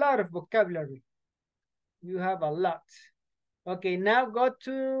have a lot of vocabulary. You have a lot. Okay, now go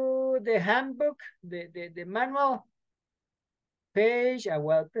to the handbook, the manual page. I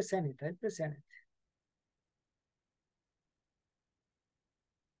will present it. I'll present it.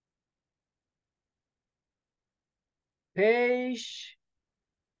 Page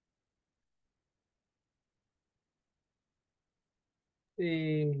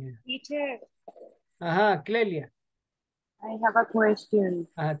Teacher, Ajá, Clelia. I have a question.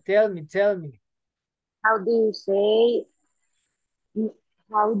 Tell me, tell me. How do you say,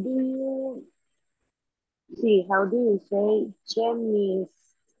 how do you, see, how do you say chemist?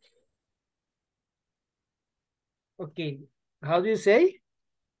 Okay, how do you say?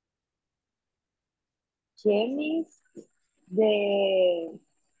 Chemist de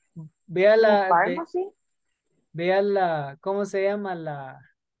Vea como la, pharmacy? vea la, ¿cómo se llama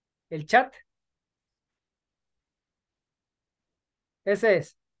el chat? Ese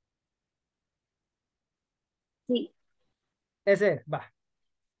es, Sí. ese es, va.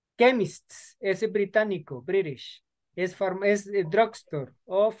 Chemists, ese británico, British. Es drugstore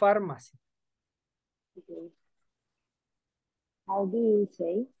o pharmacy. Okay. How do you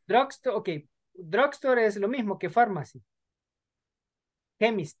say? Drugstore, ok. Drugstore es lo mismo que pharmacy.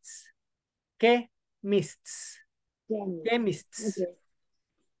 Chemists. Chemists. Chemist. Chemists. Okay.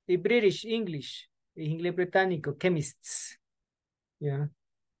 Y British English. Inglés británico. Chemists. Yeah.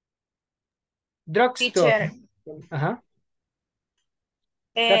 Drugstore. Teacher, Ajá.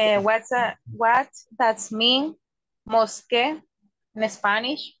 what does mean mosque in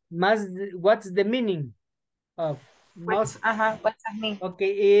Spanish? What's the meaning of mosque? What does mean?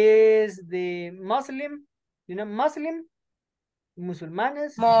 Okay, is the Muslim, Muslim,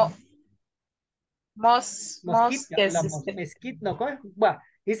 musulmanes, mosquita, mezquita, no, ¿cómo es? Well,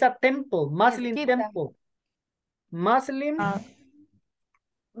 it's a temple, Muslim Mezquita. temple. Muslim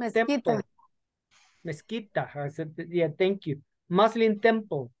Mezquita. temple. Mezquita, yeah, thank you. Muslim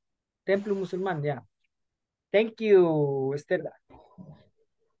temple, templo musulmán, yeah. Thank you, Estela.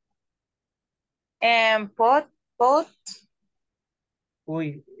 And pot.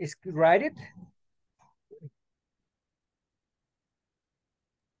 Uy, write it.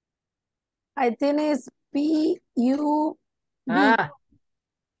 I think it's P-U-B.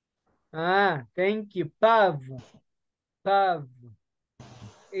 Thank you, pub.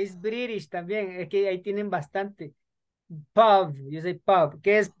 Es British también, es que ahí tienen bastante. Pub, yo soy pub.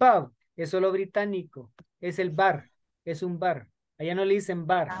 ¿Qué es pub? Es solo británico. Es el bar, es un bar. Allá no le dicen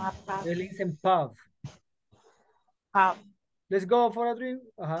bar, ellos le dicen pub. Let's go for a drink.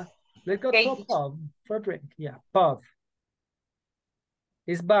 Let's go to a pub for a drink. Yeah, pub.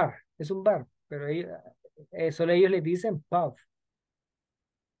 Es bar, es un bar, pero solo ellos le dicen pub.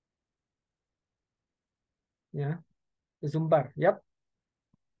 Yeah, es un bar. Yep.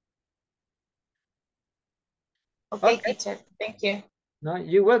 Okay, teacher, thank you. No,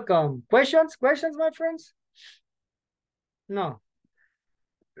 you're welcome. Questions, my friends? No.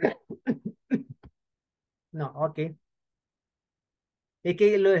 No, ok. Es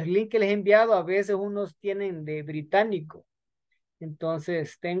que los links que les he enviado a veces unos tienen de británico.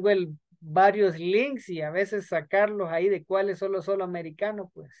 Entonces tengo varios links y a veces sacarlos ahí de cuáles son los solo americanos,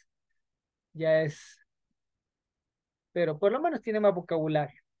 pues ya es. Pero por lo menos tiene más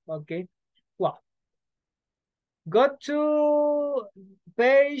vocabulario. Ok. Wow. Go to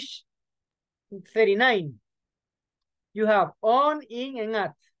page 39. You have on, in, and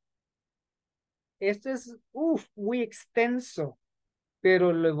at. Esto es, muy extenso.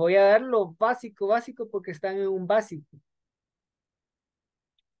 Pero les voy a dar lo básico porque están en un básico.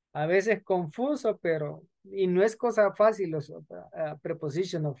 A veces confuso, pero, y no es cosa fácil los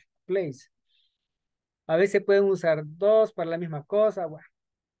preposition of place. A veces pueden usar dos para la misma cosa. Bueno.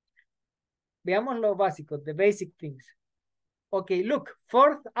 Veamos lo básico, the basic things. Okay, look,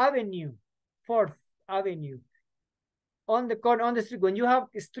 4th Avenue. 4th Avenue. On the corner, on the street, when you have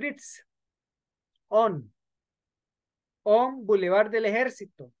streets, on Boulevard del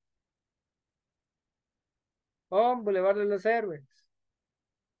Ejército, on Boulevard de los Héroes,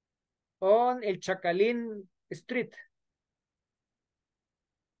 on el Chacalín Street.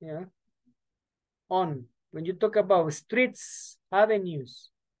 Yeah. On. When you talk about streets,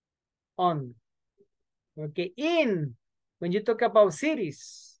 avenues, on. Okay. In. When you talk about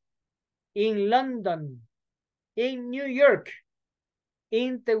cities, in London, in New York,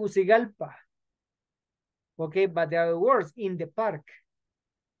 in Tegucigalpa. Okay, but there are words in the park,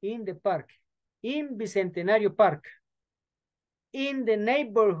 in Bicentenario Park, in the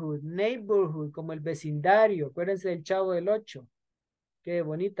neighborhood, como el vecindario. Acuérdense del Chavo del 8. Qué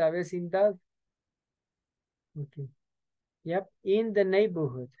bonita vecindad. Okay. Yep, in the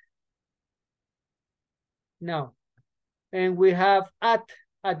neighborhood. Now, and we have at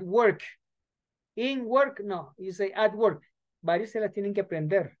work. In work, no, you say at work. Varios se las tienen que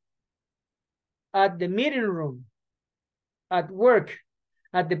aprender. At the meeting room. At work.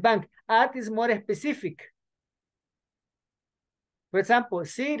 At the bank. At is more specific. For example,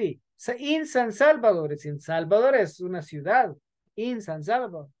 city. In San Salvador. San Salvador es una ciudad. in San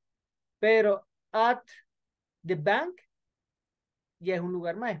Salvador. Pero at the bank ya es un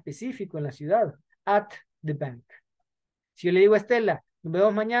lugar más específico en la ciudad. At the bank. Si yo le digo a Estela, nos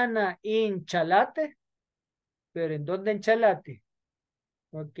vemos mañana en Chalate, pero ¿en dónde en Chalate?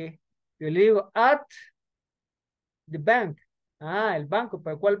 Ok. Yo le digo at the bank. Ah, el banco.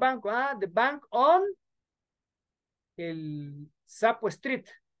 ¿Para cuál banco? Ah, the bank on el Sapo Street.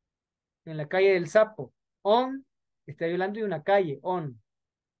 En la calle del Sapo. On. Estoy hablando de una calle. On.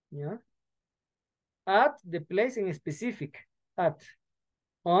 ¿Ya? At the place in specific. At.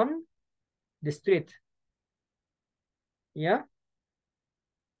 On the street. ¿Ya?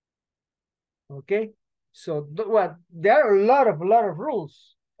 Okay. So what? There are a lot of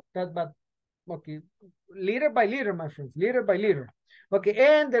rules. But okay, little by little, my friends, little by little. Okay,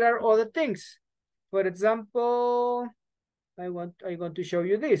 and there are other things. For example, I'm going to show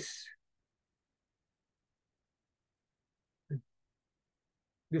you this.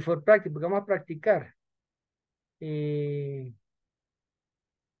 Before practice, porque vamos a practicar.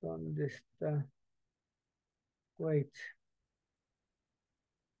 ¿Dónde está? Wait.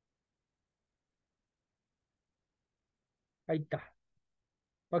 Ahí está.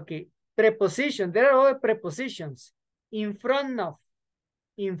 Okay, preposition. There are other prepositions. In front of.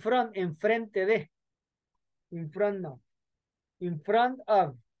 In front, enfrente de. In front of. In front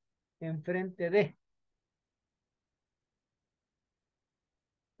of. Enfrente de.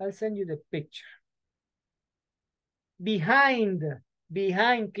 I'll send you the picture. Behind.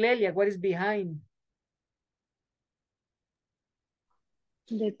 Behind, Clelia. What is behind?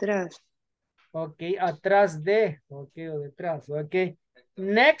 Detrás. Okay, atrás de. Okay, o detrás. Okay.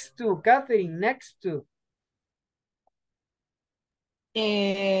 Next to, Catherine, next to.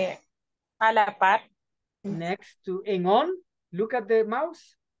 A la par. Next to. En on. Look at the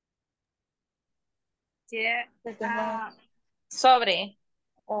mouse. Yeah. Sobre.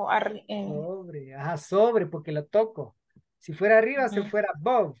 O Sobre. Ajá, sobre, porque lo toco. Si fuera arriba, se fuera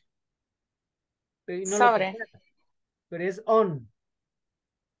above. Pero no lo sobre. tocara. Pero es on.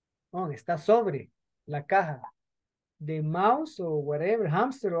 On, está sobre la caja. The mouse or whatever,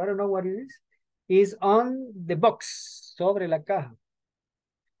 hamster, or I don't know what it is on the box. Sobre la caja.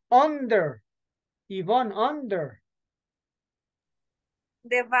 Under. Yvonne, under.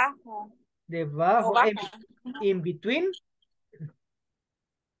 Debajo. Debajo. In between.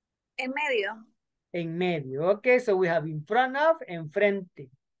 En medio. En medio. Okay, so we have in front of, enfrente.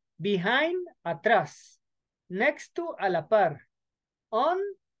 Behind, atrás. Next to, a la par. On,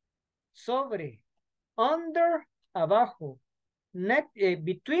 sobre. Under, abajo.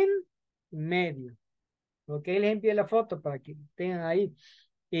 Between, medio. Ok, les envié la foto para que tengan ahí.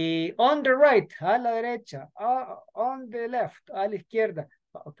 On the right, a la derecha. On the left, a la izquierda.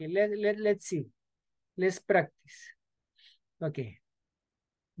 Ok, let's see. Let's practice. Ok.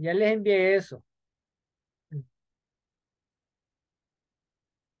 Ya les envié eso.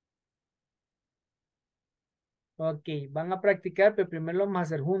 Ok, van a practicar, pero primero lo vamos a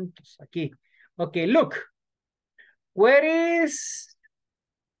hacer juntos. Aquí. Ok, look. Where is...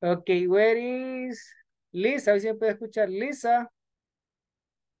 Ok, where is... Lisa, a ver si me puede escuchar. Lisa.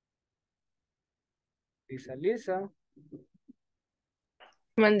 Lisa.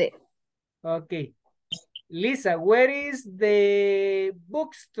 Mande. Ok. Lisa, where is the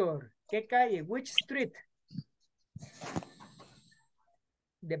bookstore? ¿Qué calle? Which street?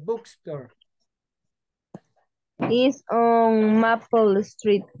 The bookstore. Is on Maple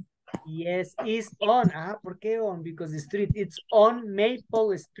Street. Yes, is on. Ah, ¿por qué on? Because the street, it's on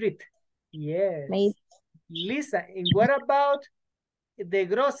Maple Street. Yes. Lisa, and what about the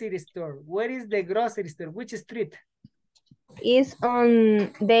grocery store? Where is the grocery store? Which street? Is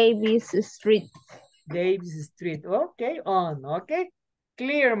on Davis Street. Davis Street. Okay, on. Okay.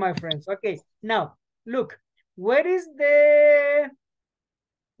 Clear, my friends. Okay. Now, look. Where is the...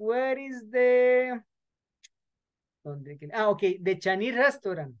 okay, the Chinese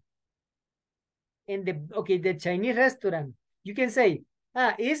restaurant. And the Chinese restaurant. You can say,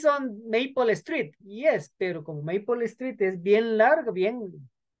 it's on Maple Street. Yes, pero como Maple Street es bien larga,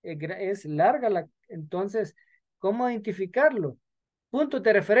 es larga, entonces, ¿cómo identificarlo? Puntos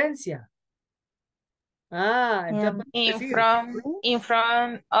de referencia. Entonces in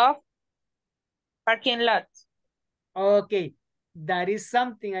front of parking lot. Okay, that is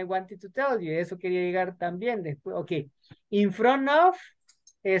something I wanted to tell you. Eso quería llegar también después. Okay, in front of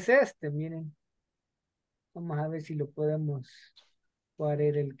es este, miren. Vamos a ver si lo podemos. ¿Cuál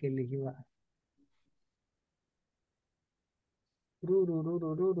era el que les iba?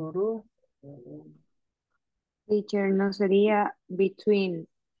 Teacher, no sería between.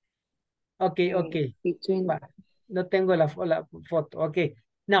 Okay. Between. No tengo la foto. Ok.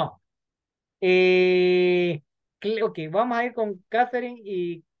 Now. Ok, vamos a ir con Catherine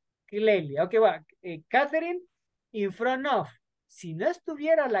y Clelia. Ok, va. Catherine, in front of. Si no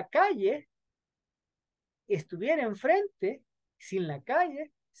estuviera la calle, estuviera enfrente, sin la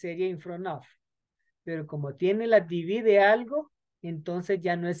calle, sería in front of. Pero como tiene la divide algo, entonces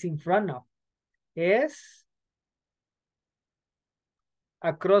ya no es in front of. Es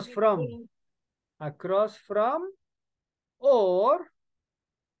across from. Across from or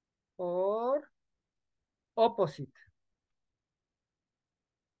opposite.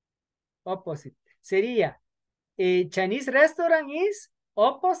 Opposite. Sería Chinese restaurant is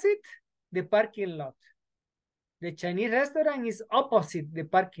opposite the parking lot. The Chinese restaurant is opposite the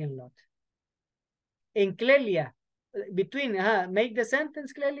parking lot. En Clelia, between, make the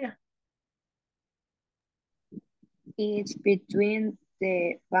sentence, Clelia. It's between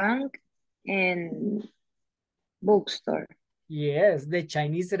the bank and bookstore. Yes, the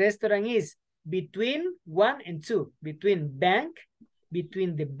Chinese restaurant is between 1 and 2. Between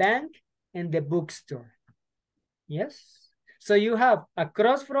the bank and the bookstore. Yes. So you have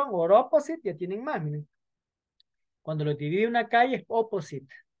across from or opposite, ya tienen más, miren. Cuando lo divide una calle es opposite,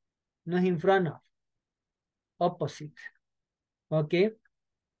 no es in front of. Opposite. Okay.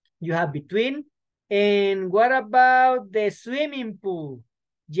 You have between. And what about the swimming pool?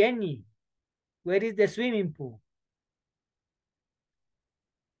 Jenny, where is the swimming pool?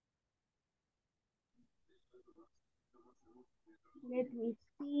 Let me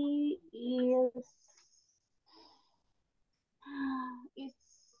see. It's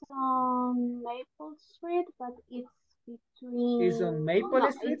on Maple Street, but it's between. Is on Maple No,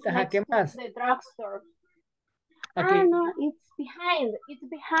 Street. it's Ajá, next ¿qué to más? the drugstore. Okay. No, it's behind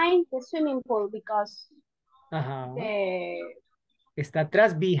the swimming pool because Ajá. the Está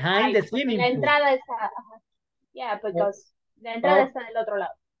atrás, behind the porque swimming la pool. entrada está, yeah, because la entrada está del otro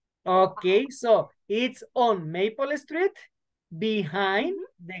lado. Okay, so it's on Maple Street, behind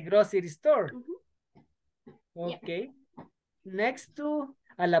the grocery store. Okay. Next to,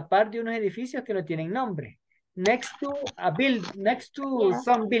 a la par de unos edificios que no tienen nombre. Next to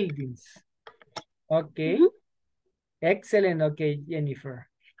some buildings. Okay. Excellent. Okay, Jennifer.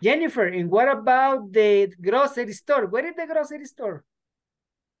 Jennifer, and what about the grocery store? Where is the grocery store?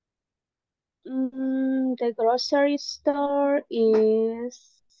 The grocery store is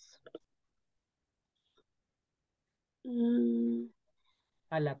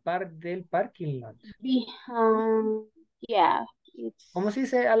a la par del parking lot. behind, yeah, it's, ¿Cómo se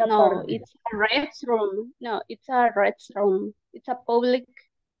dice a la par? It's a restroom. No, it's a restroom. It's a public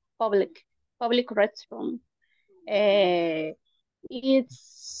restroom.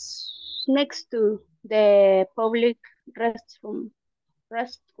 It's next to the public restroom.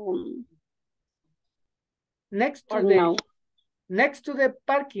 Next to or the no? Next to the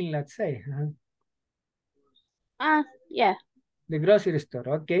parking lot, say. Yeah. The grocery store,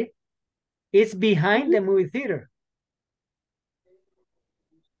 okay. It's behind the movie theater.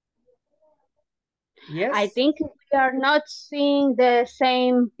 Yes. I think we are not seeing the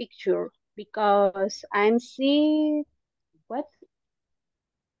same picture because I'm seeing what?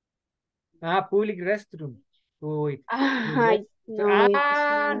 Public restroom. Wait. No,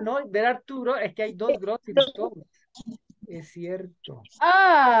 no, there are two, es que hay dos grocery stores. Es cierto.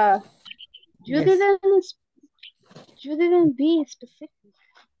 You Yes. didn't be specific.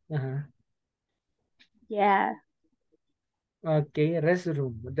 Yeah. Okay,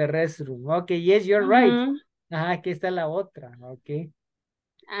 restroom, the restroom. Okay, yes, you're right. Aquí está la otra, okay.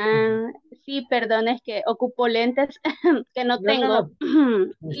 Sí, perdón, es que ocupo lentes que no No, tengo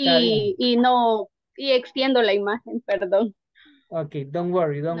Está bien. y extiendo la imagen, perdón. Okay, don't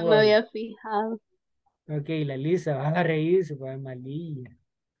worry, No me había fijado. Okay, la Lisa va a reírse, pues malilla.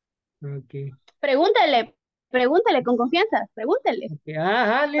 Okay. Pregúntale con confianza, pregúntale. Okay.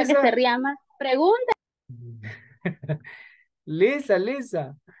 Ajá, Lisa. Para que se ría más. Pregúntale.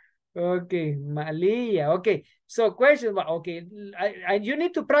 Lisa. Okay, malilla. Okay, so questions. Okay, you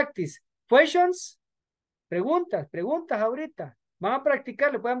need to practice. Questions, preguntas ahorita. Van a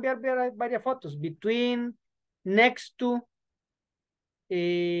practicar, le pueden enviar varias fotos. Between, next to,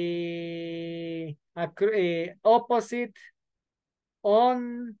 opposite,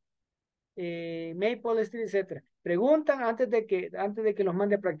 on, Maple Street, etc. Preguntan antes de que los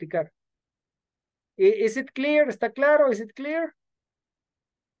mande a practicar. Is it clear? ¿Está claro? Is it clear?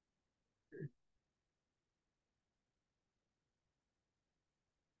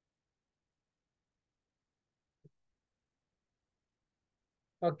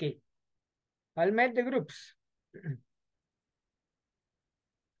 Okay. I'll make the groups.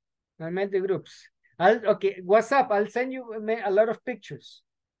 Okay, WhatsApp, I'll send you a lot of pictures.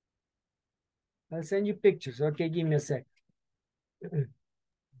 I'll send you pictures. Okay, give me a sec.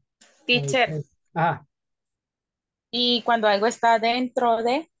 Teacher. Okay. Ah, Y cuando algo está dentro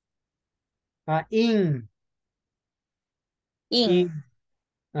de, in. in.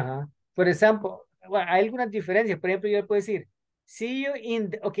 Ajá. Por ejemplo, bueno, hay algunas diferencias. Por ejemplo, yo le puedo decir, see you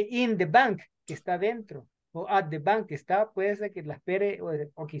in the bank, que está dentro. O at the bank, que está, puede ser que la espere.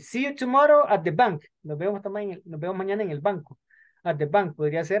 Ok, see you tomorrow at the bank. Nos vemos también, nos vemos mañana en el banco. At the bank,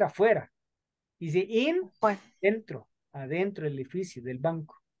 podría ser afuera. Dice in, Pues, dentro, adentro del edificio, del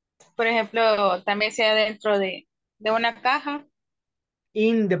banco. por ejemplo, también sea dentro de una caja.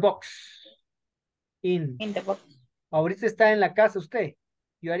 In the box. In. In the box. Ahorita está en la casa usted.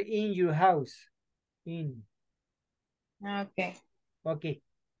 You are in your house. In. Okay. Okay.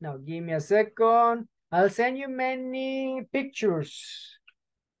 Now give me a second. I'll send you many pictures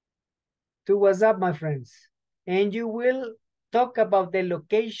to WhatsApp, my friends. And you will talk about the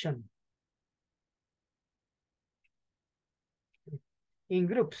location in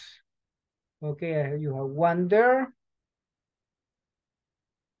groups. Okay, you have one there.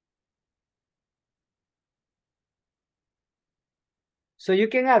 So you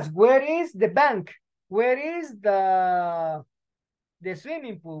can ask, where is the bank? Where is the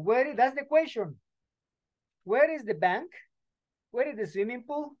swimming pool? That's the question. Where is the bank? Where is the swimming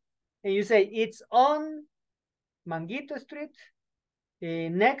pool? And you say, it's on Manguito Street,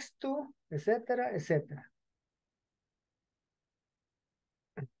 next to, etc., etc.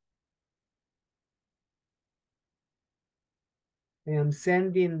 I am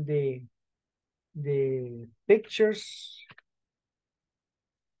sending the pictures.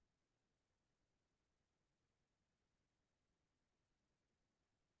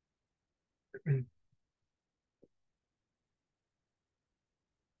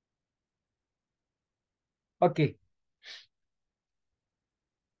 Okay.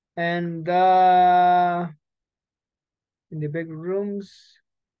 And in the big rooms.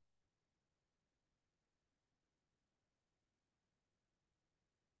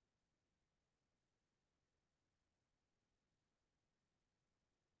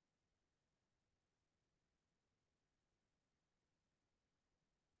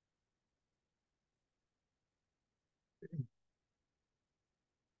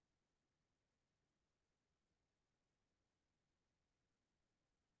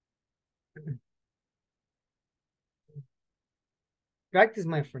 Practice,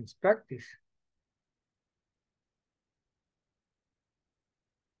 my friends, practice.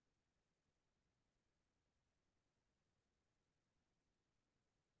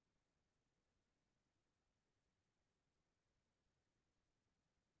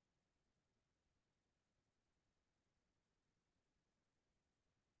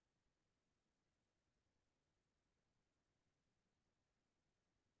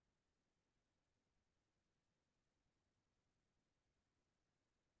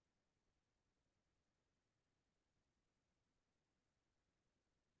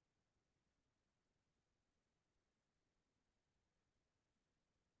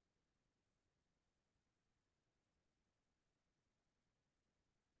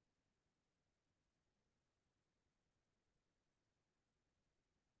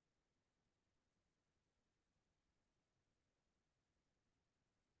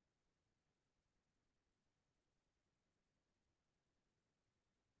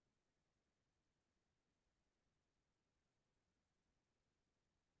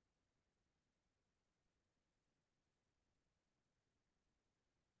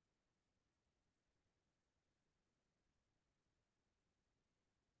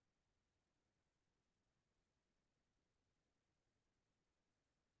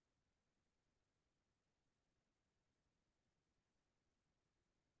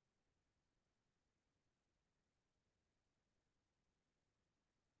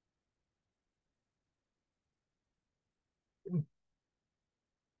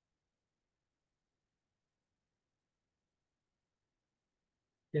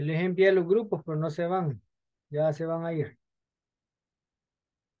 Ya les envié los grupos, pero no se van. Ya se van a ir.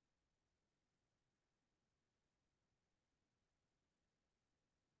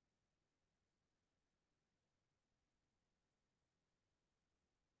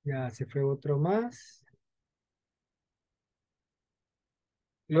 Ya se fue otro más.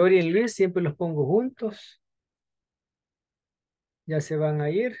 Gloria y Luis siempre los pongo juntos. Ya se van a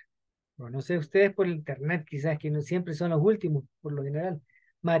ir. Bueno, no sé ustedes por internet, quizás que no siempre son los últimos, por lo general.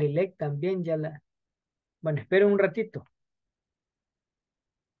 Marilek también ya la... Bueno, espero un ratito.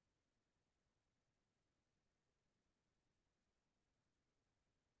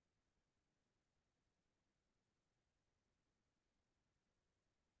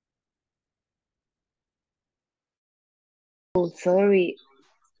 Oh, sorry.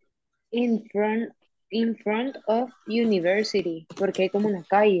 In front of university. Porque hay como una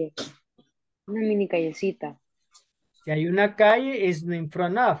calle. Una mini callecita. Si hay una calle, es no in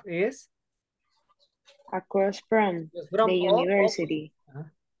front of, es Across from from the o opposite. university.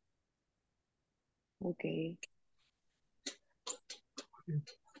 Ajá. Okay.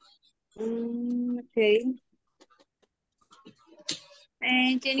 Okay.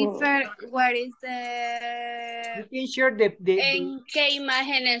 And For, Jennifer, what is You the... can share ¿En qué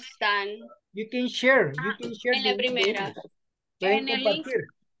imagen están? you can share En la the primera. image. Pueden En el link. compartir.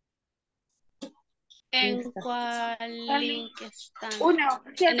 ¿En esta. cuál link están? Uno,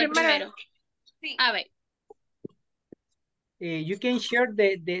 sí, el En el primero. primero. Sí. A ver. You can share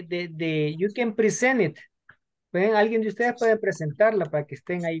you can present it. Alguien de ustedes puede presentarla para que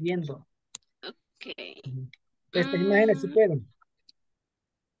estén ahí viendo. Okay. Estas imágenes sí pueden.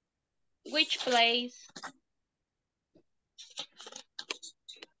 Which place?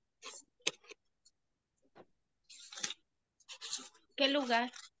 ¿Qué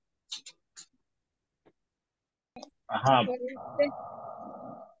lugar? Ajá.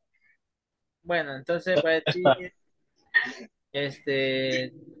 Bueno, entonces voy a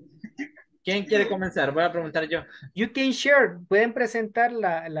decir, ¿quién quiere comenzar? Voy a preguntar yo. You can share, pueden presentar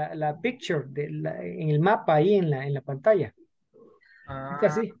la picture en el mapa ahí en la pantalla. Ah,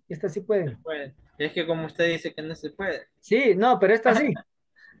 Esta sí pueden. pues, es que como usted dice que no se puede. Sí, no, pero esta sí.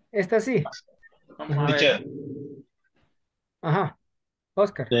 Esta sí. Vamos a ver. Teacher, Ajá.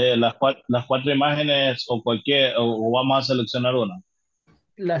 Oscar. de las cuatro imágenes o cualquier, o vamos a seleccionar una.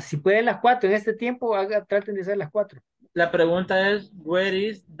 Si pueden las cuatro en este tiempo, traten de hacer las cuatro. La pregunta es, where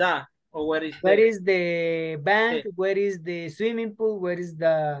is the? O where is Where the? is the bank? Sí. Where is the swimming pool? Where is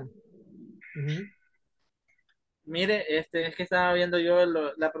the... Ujú. Mire, es que estaba viendo yo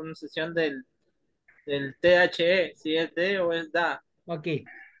la pronunciación del THE, si es de o es da. Ok.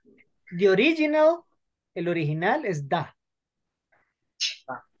 The original, el original es da.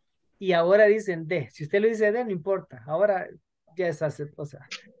 Ah. Y ahora dicen de. Si usted lo dice de, no importa. Ahora ya es aceptado. O sea,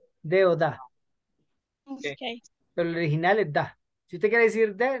 de o da. Okay. Pero el original es da. Si usted quiere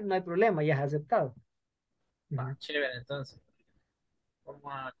decir de, no hay problema, ya es aceptado. Ah, chévere, entonces. Vamos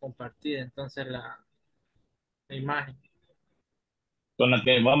a compartir entonces la imagen. Con la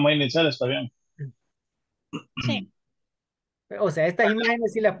que vamos a iniciar está bien. Sí. O sea, estas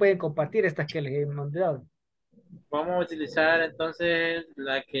imágenes sí las pueden compartir, estas que les he mandado. Vamos a utilizar entonces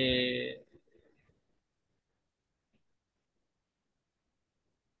la que...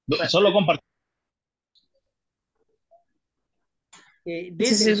 Bueno, Solo compartir.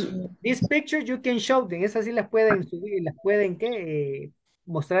 This picture you can show them. Esas sí las pueden subir, las pueden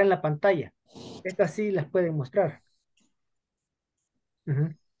mostrar en la pantalla. Estas sí las pueden mostrar. Ujú.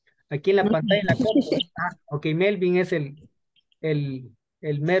 Aquí en la pantalla, en la compu. Ok, Melvin es el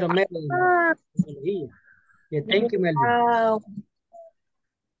mero de la tecnología. Yeah, thank you, Melvin. Wow.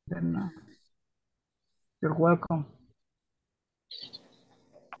 You're welcome.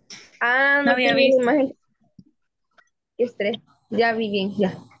 Ah, No no había tenía la visto. imagen. Qué estrés. Ya vi bien,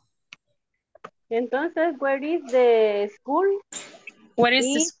 ya. Entonces, where is the school? Where is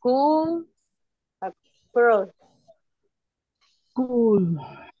the Is school? across. Cool.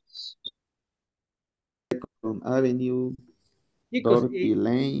 Avenue, Chicos, Dorothy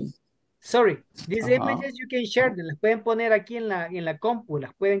Lane. sorry, these Ajá. images you can share them. Las pueden poner aquí en la compu,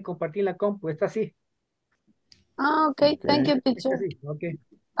 las pueden compartir en la compu. Esta sí. Ah, okay. Thank you, Esta teacher. sí, ok.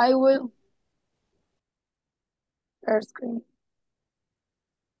 I will. Share screen.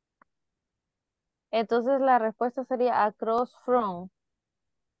 Entonces la respuesta sería across from.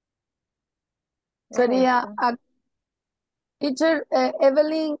 Sería, teacher,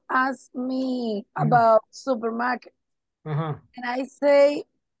 Evelyn asked me about supermarket. Ajá. And I say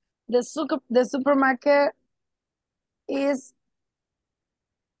the supermarket is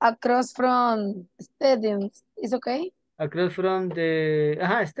across from stadiums. Is okay? Across from the...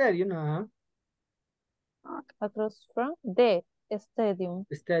 Ajá, stadium, ajá. Across from the stadium.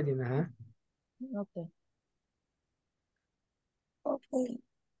 Stadium, ajá. Okay. Okay.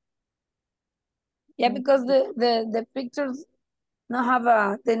 Yeah, because the pictures not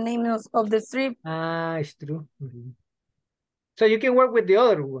have the names of the street. Ah, it's true. Mhm. So you can work with the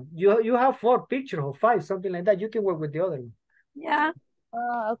other one. You have 4 pictures or 5, something like that. You can work with the other one. Yeah,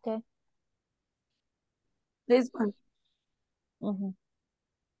 Okay. this one. Ujú.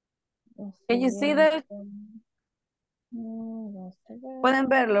 Can you see that? Pueden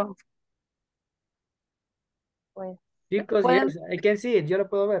verlo. Pues, Because Pueden- yes, I can see it. Yo lo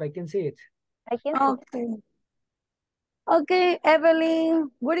puedo ver. I can see it. I can see. Okay. Okay,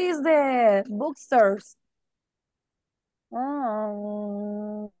 Evelyn, what is the bookstores?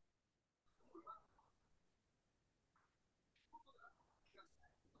 Ah,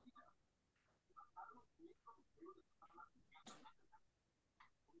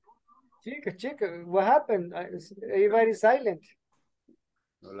 Chica, what happened? Everybody silent.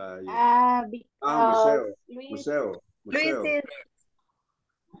 Hola, Because museo, Luis, museo, Luis museo. is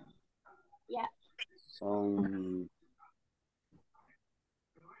yeah. Son,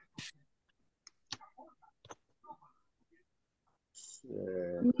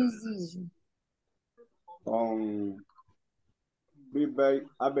 musician. on Bay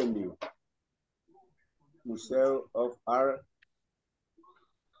Avenue, Museo of Art,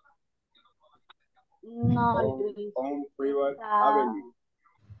 No, on, Luis. on Private Avenue,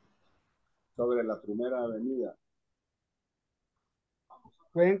 sobre la primera avenida.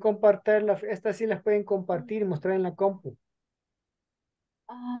 Pueden compartir, estas sí las pueden compartir y mostrar en la compu.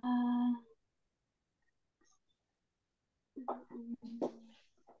 Ah,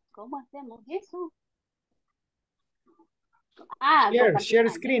 ¿cómo hacemos eso? Ah, compartir Share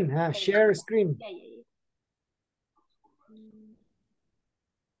pantalla. screen, Ya, share screen. ya, ya.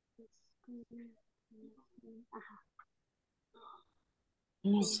 Ajá.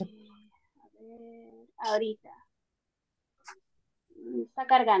 No sé. A ver, ahorita. Está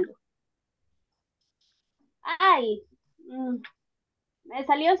cargando. Ay, me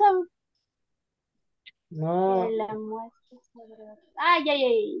salió sobre No, que la muestra sobre. Ah, ya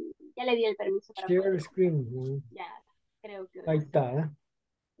le di el permiso para share poder. screen. No. Ya, creo que ahora Ahí sí. está.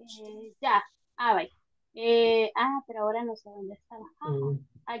 Ya, vaya. Pero ahora no sé dónde estaba.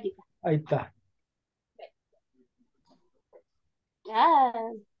 Aquí está. Ahí está.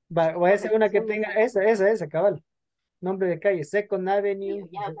 Ah, Voy a hacer una que corrección tenga mecánica. esa, cabal. Nombre de calle, Second Sí, Avenue.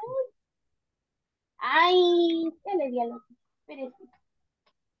 ya voy. Ay, ya le di a los. Espérese.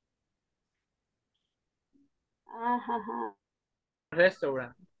 Ajá.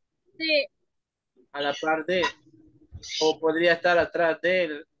 Restaurant. Sí. A la par de, o podría estar atrás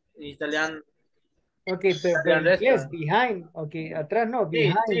del italiano. Ok, pero en inglés, behind. Ok, atrás no,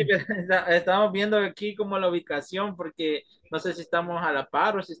 Sí, sí, behind. estamos viendo aquí como la ubicación porque no sé si estamos a la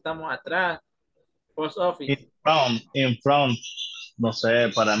par o si estamos atrás. Post office. In front, no sé,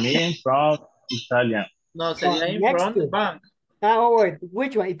 para mí in front, Italian. No, sería in Next front to. bank. Wait,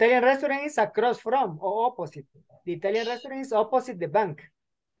 which one? Italian restaurant is across from or opposite. The Italian restaurant is opposite the bank.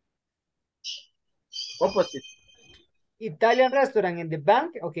 Opposite. Italian restaurant in the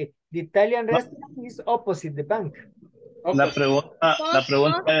bank. Okay, the Italian No. restaurant is opposite the bank. La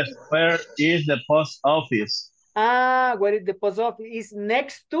pregunta es, where is the post office? Where is the post office? Is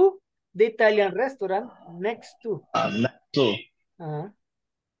next to the Italian restaurant. Next to. Next to.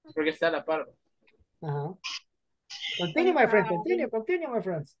 Porque está a la par. Continue, my friend. Continue, my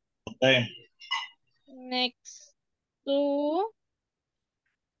friends. Okay. Next to.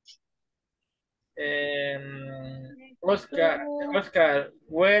 Oscar,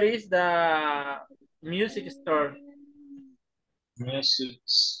 where is the music store? Music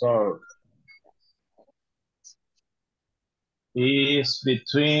store is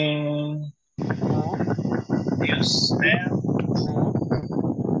between newsstand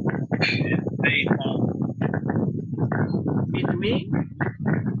and payphone. Between?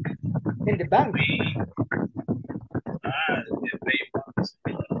 In the bank. The payphone is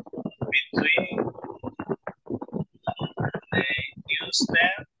between the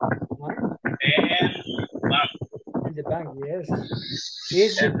newsstand and bank. In the bank, yes.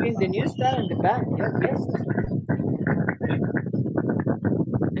 It's between the newsstand and the bank. Yes.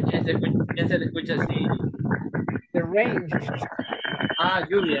 ¿Quién se le escucha así? The rain.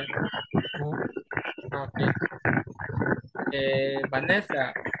 Lluvia. Okay.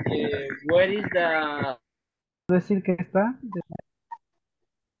 Vanessa, where is the... Decir que está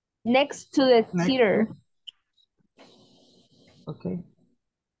next to the next theater. Ok.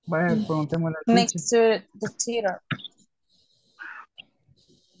 Vaya, preguntémosle al Next teacher. to the theater.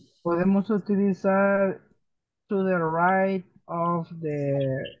 Podemos utilizar to the right of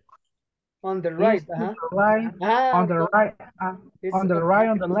the On the right, to the right, on the right, on the right,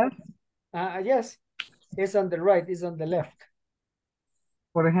 on the left. Yes, it's on the right, it's on the left.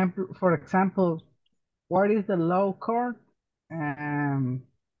 For example, what is the low court?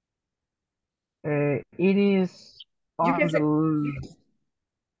 It is You can say,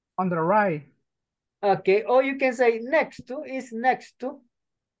 on the right. Okay, or you can say next to is next to.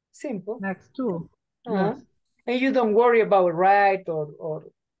 Simple. Next to. Yes. And you don't worry about right or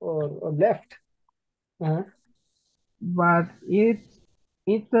left. But it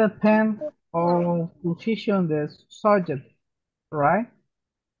depends on position the subject, right?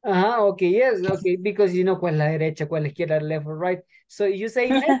 Ajá, okay, yes, okay, because you know cuál es la derecha, cuál es la izquierda, left or right. So you say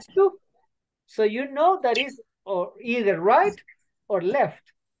next to, so you know that is or either right or left,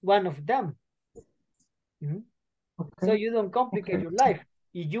 one of them. Mhm. So you don't complicate your life.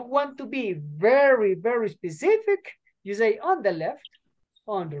 If you want to be very, very specific, you say on the left,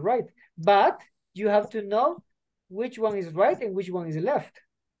 on the right. But you have to know which one is right and which one is left.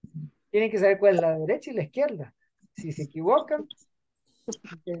 Tienen que saber cuál es la derecha y la izquierda. Si se equivocan,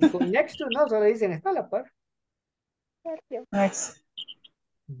 con next to no, solo dicen está a la par. Next.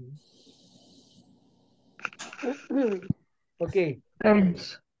 Ok.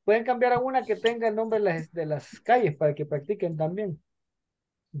 Thanks. Pueden cambiar a una que tenga el nombre de las calles para que practiquen también.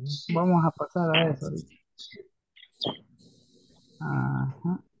 Vamos a pasar a eso ahorita.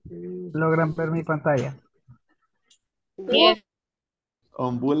 Ajá. ¿Logran ver mi pantalla? Yes.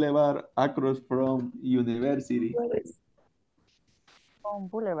 On Boulevard across from University. On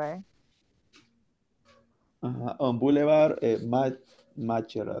Boulevard. Ajá. On Boulevard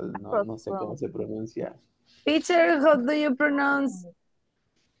Natural, no, Across no sé from. cómo se pronuncia. Teacher, how do you pronounce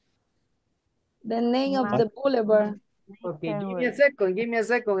the name of the boulevard? Okay, give me a second, give me a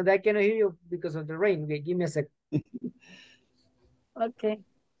second. I cannot hear you because of the rain. Okay, give me a second. Okay.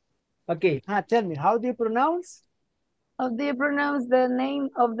 Okay, tell me, how do you pronounce? How do you pronounce the name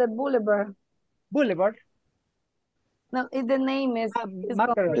of the boulevard? Boulevard. No, the name is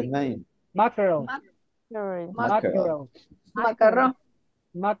Mackerel. The name. Mackerel. Mackerel. Mackerel. Macarrón.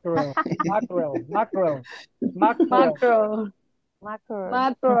 Mackerel. Mackerel. Mackerel. Mackerel. Mackerel.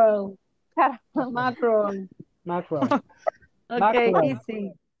 Mackerel. Mackerel. Mackerel. Okay, Mackerel.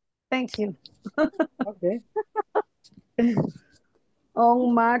 easy. Thank you. Okay.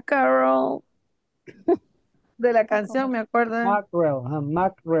 On mackerel. De la canción me acuerdo. Mackerel.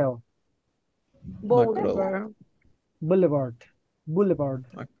 Mackerel. Boulevard. Boulevard. Boulevard.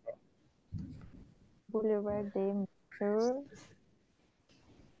 Boulevard de Mackerel.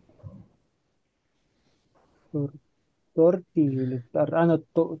 Torti. No,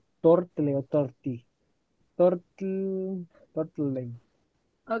 tortle o torti. Turtle lane.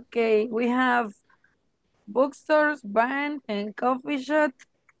 Okay, we have bookstores, bank, and coffee shop.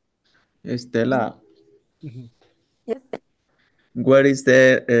 Estela, Yes. where is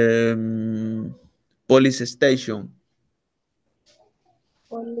the police station?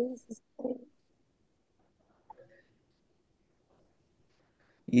 Police station.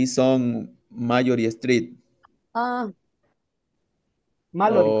 It's on Mallory Street.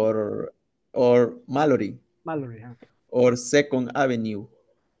 Mallory. Or Mallory. Mallory, Or Second Avenue.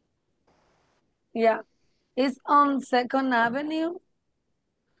 Yeah, it's on Second Avenue,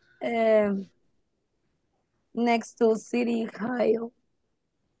 next to City Hall.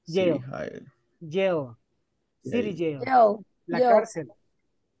 Jail. High. Jail. City jail. Jail. La Jail. cárcel.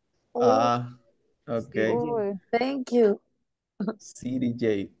 Okay. Oh, thank you. City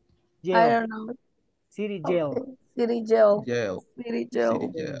jail. I don't know. City jail. Okay. City jail. Jail. City jail.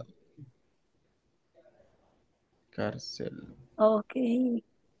 City jail. Cárcel. Okay.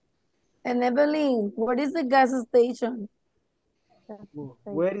 And Evelyn, what is the gas station?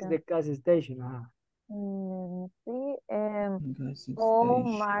 Where is the gas station? Sí, Gas on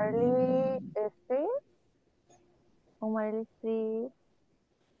station. Marley Street. On Marley Street.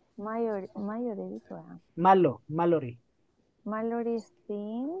 Mallory. Mallory. Mallory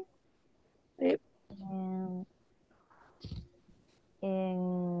Street.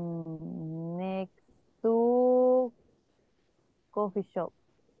 And next to coffee shop.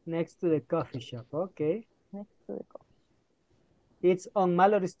 Next to the coffee shop. Okay. Next to the coffee. It's on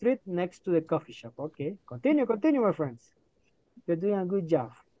Mallory Street next to the coffee shop. Okay. Continue, my friends. You're doing a good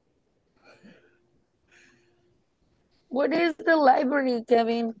job. What is the library,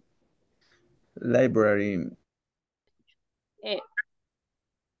 Kevin? Library.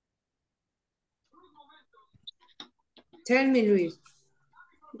 Tell me, Luis.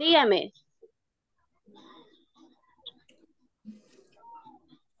 Dígame.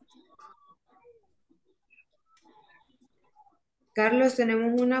 Carlos,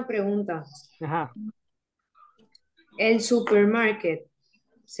 tenemos una pregunta. Ajá. El supermarket,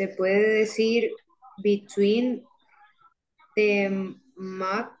 ¿se puede decir between the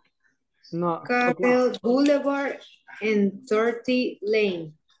Mackerel Boulevard and 30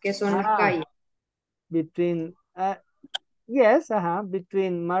 Lane, que son las calles? Between, yes,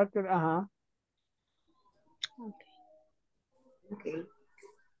 between marker, Okay.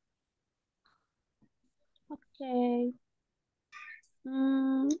 Okay.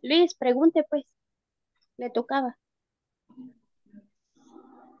 Luis, pregunte pues. Le tocaba.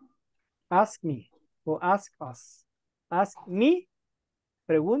 Ask me or ask us. Ask me.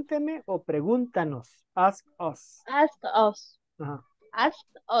 Pregúnteme o pregúntanos. Ask us. Ask us. Ajá. Ask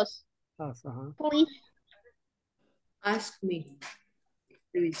us. Ajá. Please. Ask me,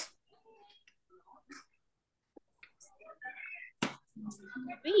 please.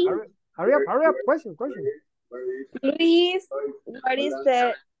 Please. Hurry up. Question. Please, what is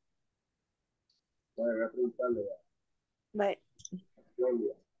the... But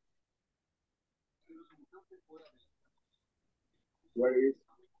Where is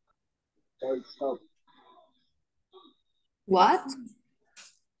toy shop? What?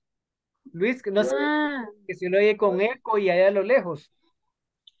 Luis, no sé que se lo oye con eco y allá a lo lejos.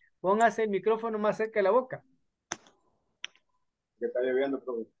 Póngase el micrófono más cerca de la boca. Que está lloviendo,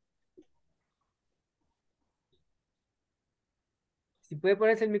 profe. Si puede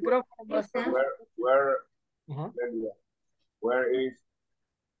ponerse el micrófono más cerca. Where is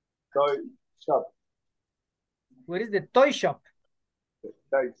toy shop? Where is the toy shop?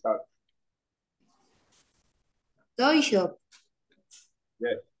 Toy shop. Toy shop.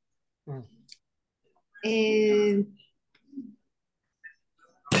 Yes.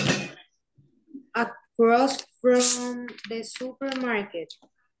 Across from the supermarket.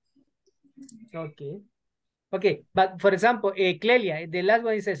 Okay, but for example, Clelia, the last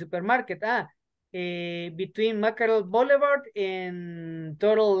one is a supermarket. Between Mackerel Boulevard and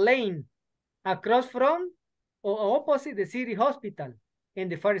Turtle Lane, across from o opposite the city hospital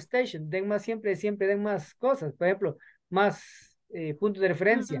and the fire station. Den más siempre den más cosas. Por ejemplo, más puntos de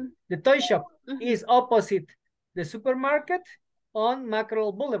referencia. The toy shop is opposite the supermarket on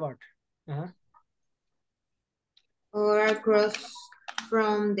Mackerel Boulevard. Or across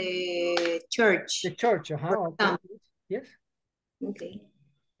from the church. The church, okay. Yes. Okay.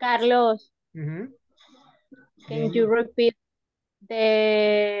 Carlos, can you repeat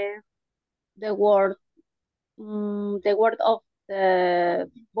the word of the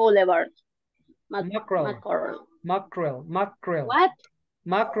boulevard? Mackerel. What?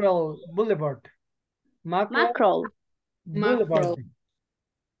 Mackerel Boulevard. Mackerel. Boulevard.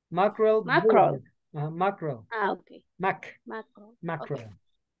 Mackerel. Mackerel. Mackerel. Okay. Mackerel. Okay.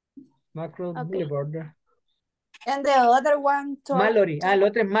 Mackerel Boulevard. And the other one... Mallory. El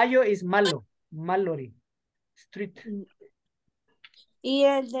otro es Mayo, es Malo. Mallory Street. Y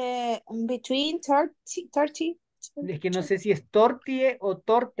el de between 30. Es que no sé si es Tortie o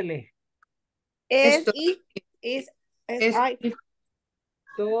Tortle. Es T-O-R-T-I-E.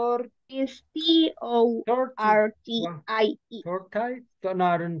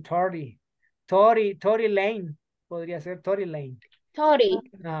 Tory Lane. Podría ser Tory Lane. Tory.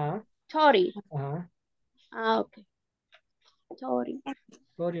 Tory. Okay. Tory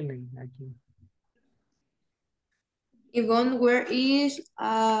Lane, aquí. Yvonne, where is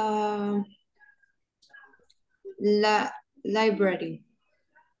library?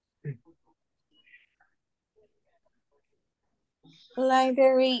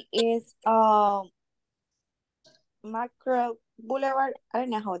 Library is Mackerel Boulevard. I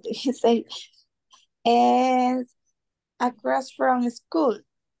don't know how do you say. And across from school.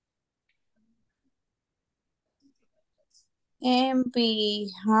 And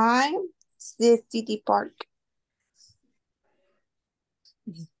behind the city park.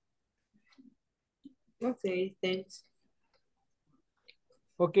 Okay, thanks.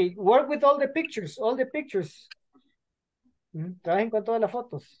 Okay, work with all the pictures. Trabajen con todas las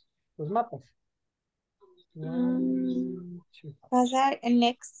fotos, los mapas. Pasar el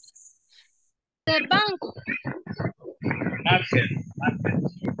next. The bank. Market.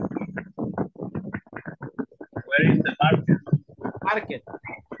 Where is the market? Market.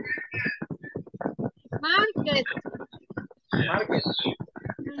 Okay.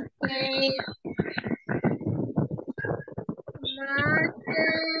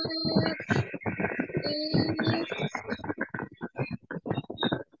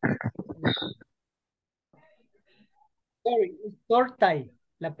 Sorry, es Tortay.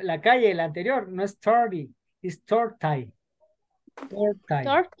 La calle, la anterior, no es Torty, es Tortay.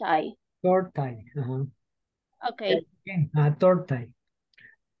 Tortay. Okay. Tortay.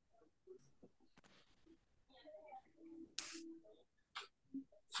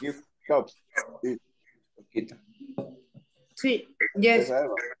 Gift shops. Sí, yes.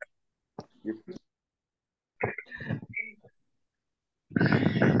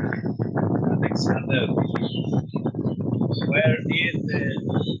 Alexander, where is the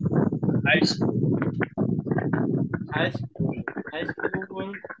high school? High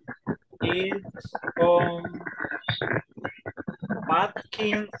school is on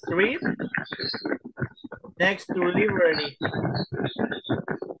Patkin Street next to library.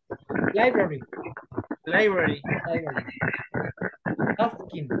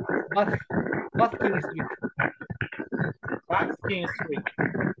 Basking. Basking Street. Basking Street.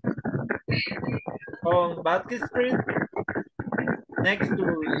 On Basking Street, next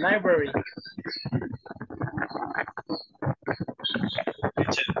to library.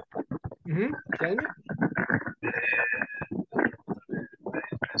 Tell me.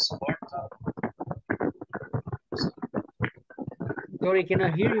 Sorry,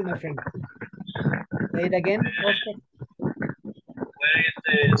 cannot hear you, my friend. Say it again, Oscar. Where is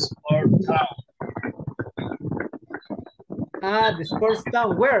the sport town? Ah, the sports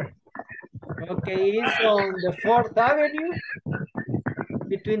town. Where? Okay, it's on the 4th Avenue,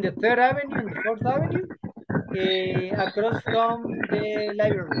 between the 3rd Avenue and the 4th Avenue, across from the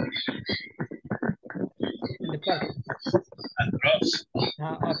library, in the park. Across.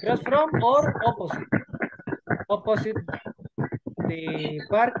 Across from or opposite? Opposite the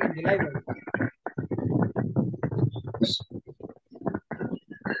park and the library.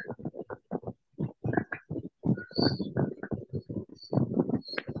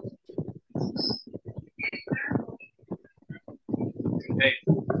 Okay.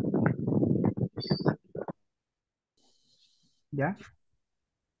 ¿Ya?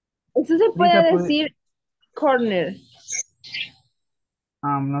 Eso se puede Lisa, ¿puede? decir corner.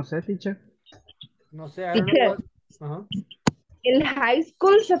 No sé, teacher. No sé, I don't know what. El high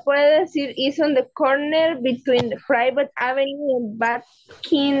school se puede decir is on the corner between the Private Avenue and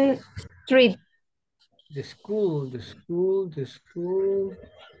Basking Street. The school. School.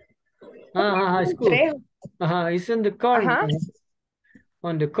 High school. Creo. It's on the corner.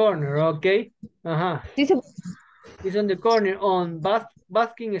 On the corner, okay. It's on the corner on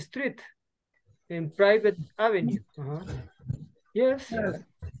Basking Street in Private Avenue. Yes.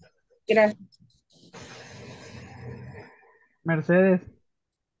 Gracias. Mercedes,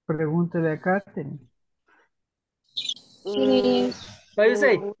 pregúntele a Katherine. What you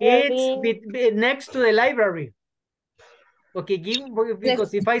say? It's next to the library. Okay,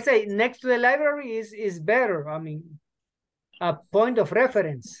 because if I say next to the library is better. I mean, a point of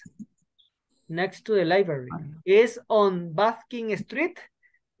reference. Next to the library. Is on Basking Street,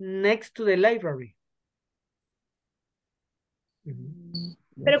 next to the library.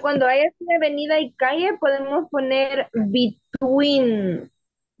 Pero cuando hay avenida y calle, podemos poner between.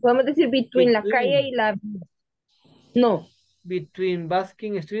 Podemos decir between la calle y la... No. Between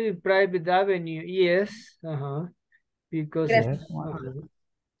Basking Street and Private Avenue, yes. Because... Yes,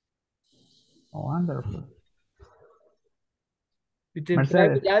 wonderful. Between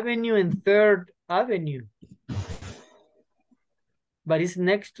Mercedes. Private Avenue and 3rd Avenue. But it's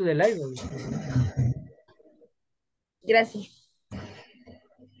next to the library. Gracias.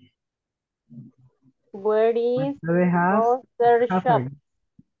 Where is Mercedes grocery shop?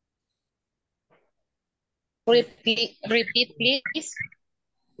 Repeat, please.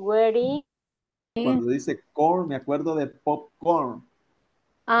 Where is... Cuando dice corn, me acuerdo de popcorn.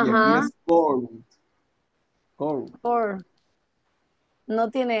 Y aquí Ajá. es corn. Corn. Corn.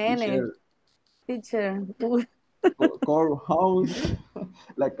 No tiene N. Teacher. Corn house.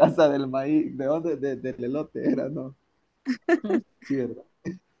 La casa del maíz. ¿De dónde? Del elote era, ¿no? Sí, ¿verdad?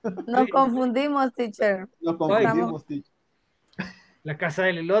 Nos confundimos, teacher. Nos confundimos, teacher. La casa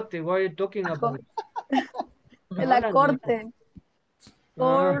del elote, what are you talking about? De la corte.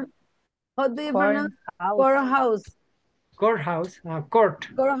 How do you pronounce? Courthouse. Courthouse. Court.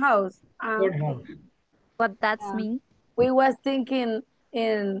 Courthouse. Courthouse. What that mean? We was thinking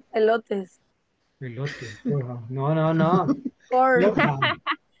in elotes. Elote. No. Court.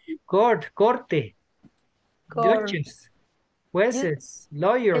 Court. Corte. Court. Judges. Jueces.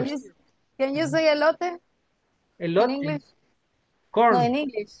 Lawyers. Can you say elote? Elote. In English? Corn. No, in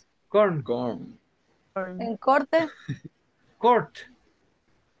English. Corn. En corte? Court.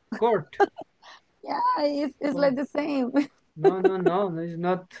 Yeah, it's like the same. No, it's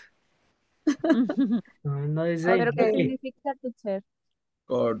not. No, it's A ver, ¿qué okay. significa, teacher?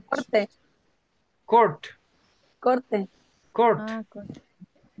 Corte. Court. Corte. Court.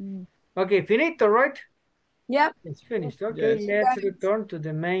 Okay, finito, right? Yep. It's finished. Okay, Yes. let's return to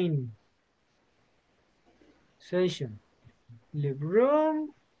the main session. Leave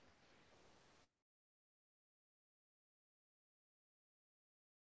room.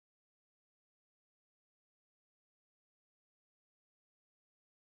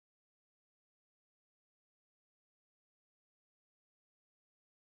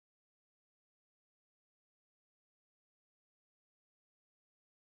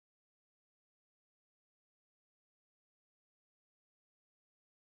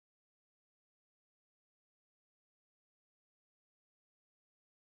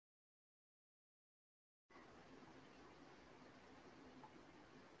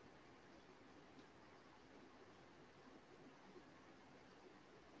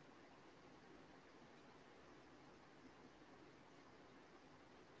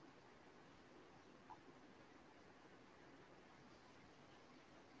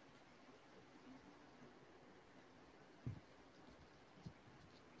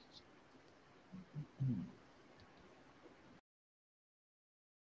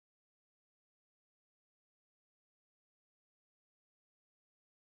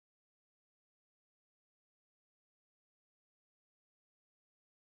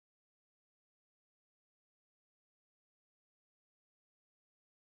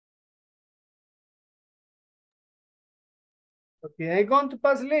 Okay, I'm going to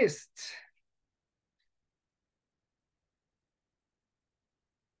pass list.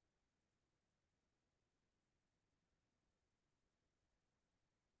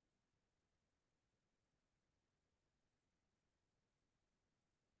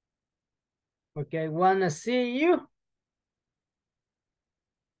 Okay, I want to see you.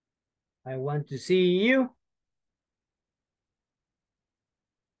 I want to see you.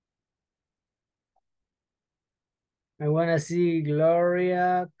 I want to see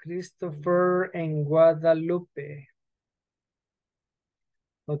Gloria, Christopher, and Guadalupe.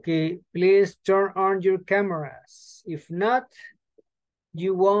 Okay, please turn on your cameras. If not,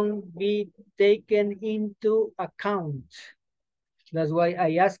 you won't be taken into account. That's why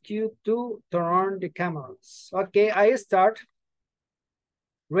I ask you to turn on the cameras. Okay, I start.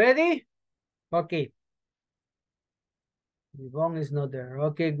 Ready? Okay. Yvonne is not there.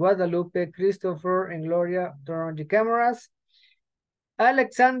 Okay, Guadalupe, Christopher, and Gloria, turn on the cameras.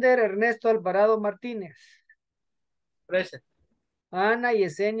 Alexander Ernesto Alvarado Martínez. Present. Ana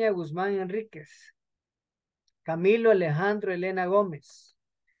Yesenia Guzmán Enríquez. Camilo Alejandro Elena Gómez.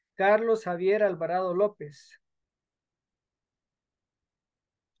 Carlos Javier Alvarado López.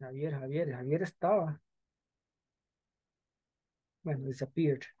 Javier estaba. Bueno,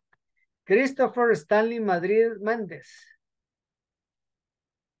 disappeared. Christopher Stanley Madrid Méndez.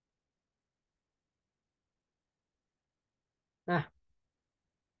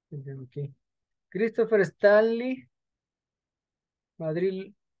 Okay. Christopher Stanley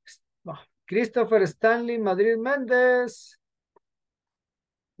Madrid. Christopher Stanley Madrid Méndez.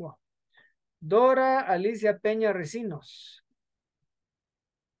 Wow. Dora Alicia Peña Recinos.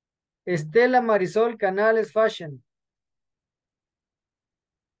 Estela Marisol Canales Fashion.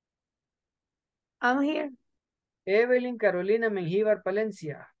 I'm here. Evelyn Carolina Mengíbar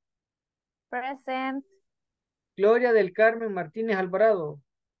Palencia. Present. Gloria del Carmen Martínez Alvarado.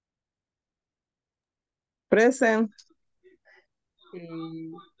 Present.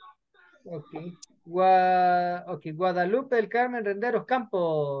 Ok. Guadalupe del Carmen Renderos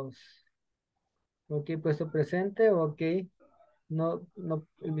Campos. Ok, puesto presente, ok. No,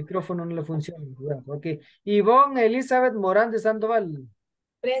 el micrófono no le funciona. Ok. Ivonne Elizabeth Morán de Sandoval.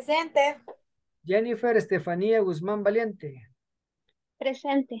 Presente. Jennifer Estefanía Guzmán Valiente.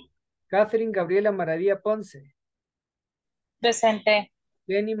 Presente. Catherine Gabriela Maravilla Ponce. Presente.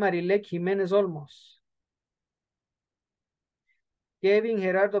 Jenny Marilek Jiménez Olmos. Kevin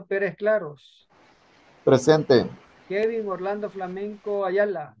Gerardo Pérez Claros. Presente. Kevin Orlando Flamenco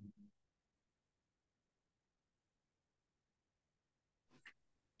Ayala.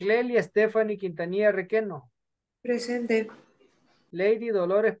 Clelia Stephanie Quintanilla Requeno. Presente. Lady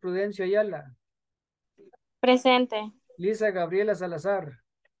Dolores Prudencio Ayala. Presente. Lisa Gabriela Salazar.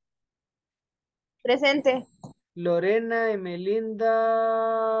 Presente. Lorena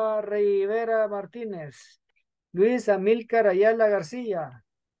Emelinda Rivera Martínez. Luis Amílcar Ayala García.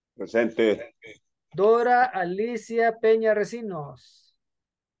 Presente. Dora Alicia Peña Recinos.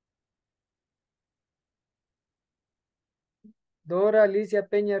 Dora Alicia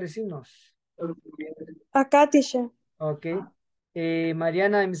Peña Recinos. Acá, teacher. Ok.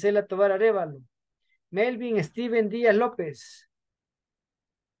 Mariana Emcela Tobar Arevalo. Melvin Steven Díaz López.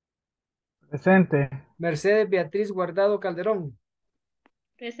 Presente. Mercedes Beatriz Guardado Calderón.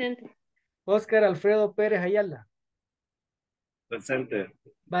 Presente. Óscar Alfredo Pérez Ayala. Presente.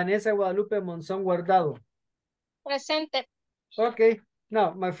 Vanessa Guadalupe Monzón Guardado. Presente. Okay.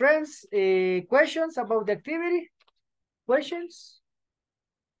 Now, my friends, questions about the activity? Questions?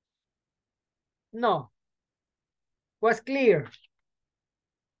 No. Was clear.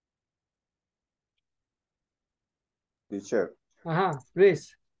 Teacher, Ajá,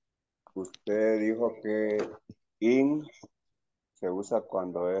 Luis. usted dijo que in se usa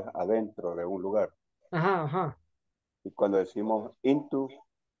cuando es adentro de un lugar. Ajá, ajá. Y cuando decimos into.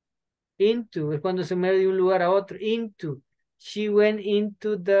 Into, es cuando se mueve de un lugar a otro. Into. She went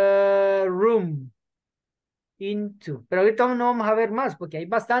into the room. Into. Pero ahorita no vamos a ver más porque hay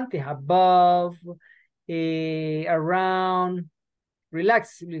bastantes. Above, around.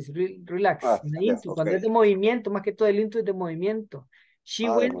 Relax, Luis, relax. Yes, Into, okay. cuando es de movimiento, más que todo el into es de movimiento. She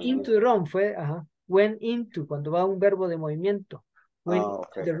went into the room, fue, ajá. Went into, cuando va un verbo de movimiento. Went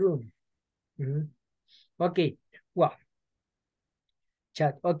into the room. Ok, wow.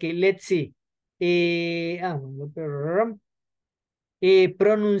 Chat, ok, let's see.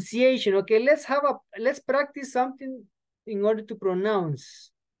 Pronunciation, okay, let's practice something in order to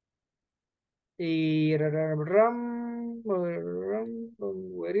pronounce. Where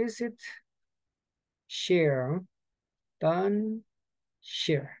is it? Share. Done.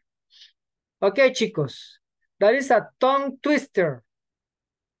 Share. Ok, chicos. That is a tongue twister.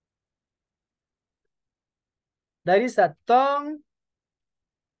 That is a tongue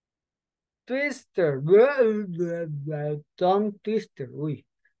twister. Tongue twister. Uy,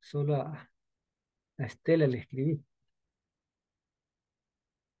 solo a Estela le escribí.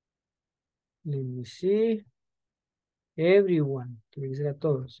 Let me see. Everyone. Tiene que ser a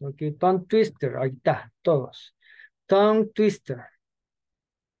todos. Ok, tongue twister. Ahí está, todos. Tongue twister.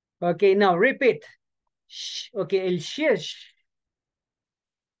 Ok, now repeat. Ok, el she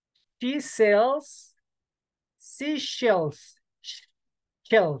sells seashells.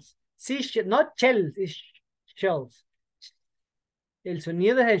 Shells. Seashells, not shells, it's shells. El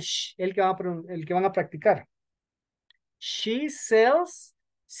sonido es el sh, el que van a practicar. She sells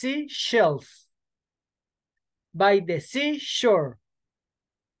seashells by the seashore.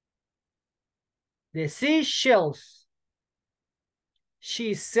 The seashells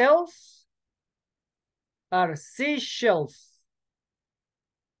she sells are seashells.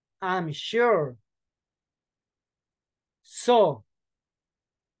 I'm sure. So,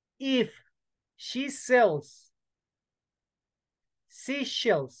 if she sells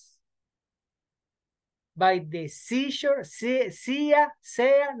seashells by the seashore,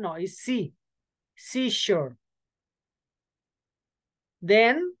 no, it's seashore,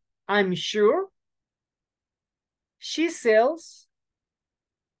 then I'm sure she sells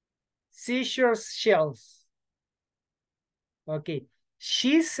seashore shells. Okay,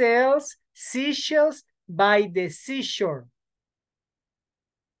 she sells seashells by the seashore.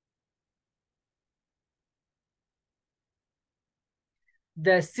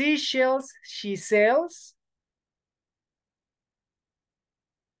 The seashells she sells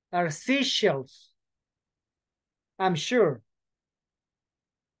are seashells, I'm sure.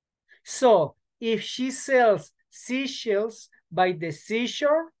 So, if she sells seashells by the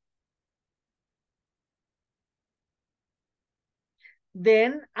seashore,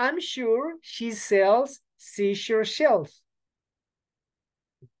 then I'm sure she sells seashore shells.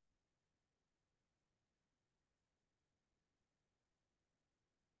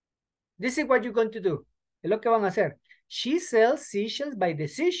 This is what you're going to do. Es lo que van a hacer. She sells seashells by the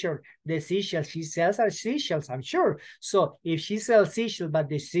seashore. The seashells she sells are seashells, I'm sure. So if she sells seashells by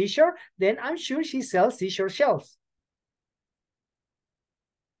the seashore, then I'm sure she sells seashore shells.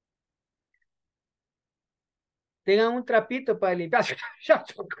 Tengan un trapito para limpiar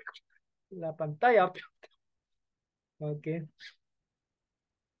la pantalla. Okay.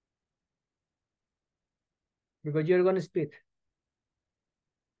 Because you're going to speak.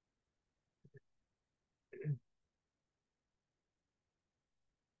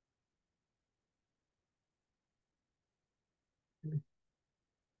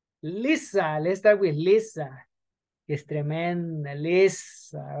 Lisa, let's start with Lisa. Que es tremenda,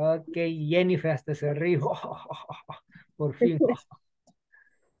 Lisa. Ok, Jennifer hasta se rió. Por fin.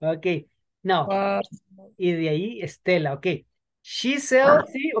 Ok, now. Y de ahí Estela, ok. She sells,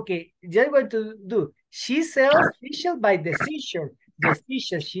 sí, ok. Just going to do. She sells seashells by the seashore. The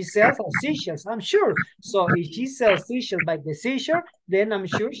seashells she sells are seashells, I'm sure. So if she sells seashells by the seashore, then I'm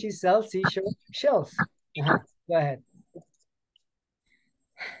sure she sells seashell shells. Go ahead.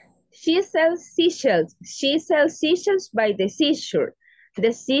 She sells seashells. She sells seashells by the seashore.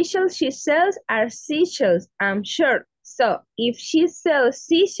 The seashells she sells are seashells, I'm sure. So if she sells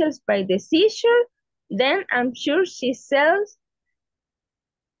seashells by the seashore, then I'm sure she sells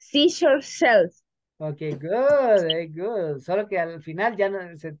seashore shells. Okay, good, very good. Solo que al final ya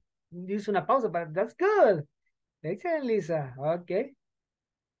no, se hizo una pausa, but that's good. Excellent, Lisa. Okay.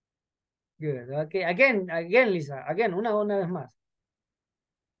 Good. Okay, again, Lisa. Again, una vez más.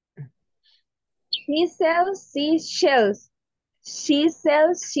 She sells seashells. She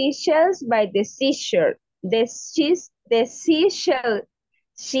sells seashells by the seashore. The seashell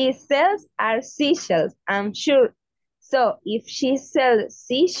she sells are seashells, I'm sure. So if she sells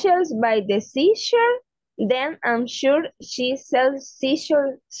seashells by the seashore, then I'm sure she sells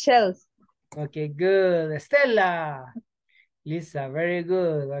seashell shells. Okay, good. Estela. Lisa, very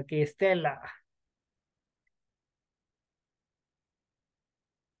good. Okay, Estela.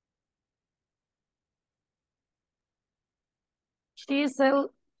 She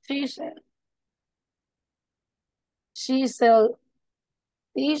sells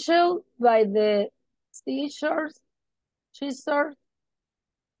seashell by the seashores.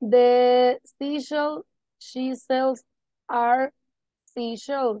 The seashell she sells are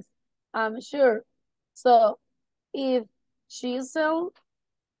seashells, I'm sure. So if she sells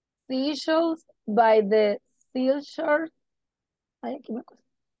seashells by the seashore,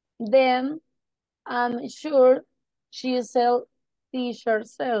 then I'm sure she sells seashore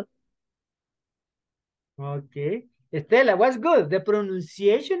shells. Okay. Estela, was good. The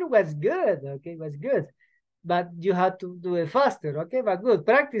pronunciation was good. Okay, was good. But you have to do it faster. Okay, but good.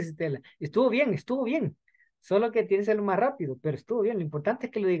 Practice, Estela. Estuvo bien, estuvo bien. Solo que tienes que hacerlo más rápido, pero estuvo bien. Lo importante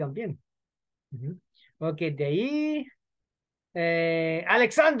es que lo digan bien. Ok, de ahí.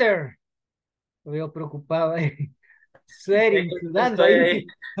 Alexander. Lo veo preocupado. Sweating, sudando ahí.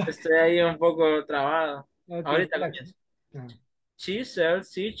 Estoy ahí un poco trabado. Okay, Ahorita lo pienso. She sells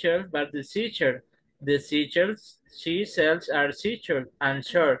seashells, but the seashells she sells are seashells, I'm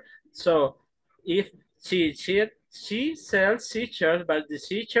sure. So if she sells seashells, but the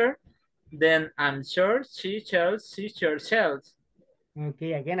seashell, then I'm sure she sells seashells.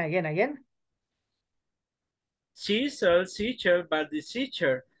 Okay, again. She sells seashells, but the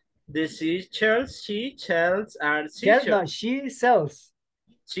seashell. The seashells she sells are seashells. No, she sells.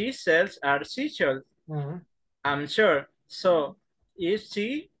 She sells are seashells. I'm sure. So if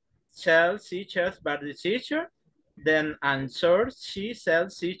she sells seashells but the seashell, then I'm sure she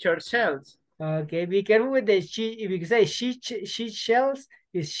sells seashells. Okay, be careful with the she. If you say she sells,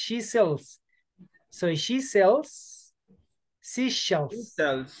 is she sells. So she sells seashells.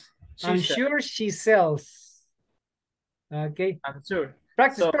 I'm sure she sells. Okay. I'm sure.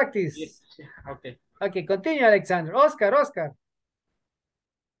 Practice. Okay. Okay, continue, Alexander. Oscar.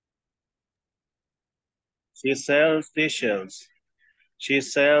 She sells seashells. She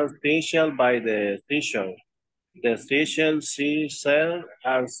sells seashells by the seashore. The seashells she sells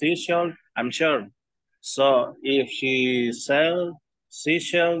are seashells, I'm sure. So if she sells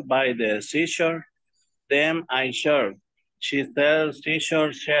seashells by the seashore, then I'm sure she sells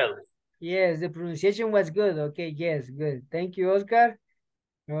seashell shells. Yes, the pronunciation was good. Okay, yes, good. Thank you, Oscar.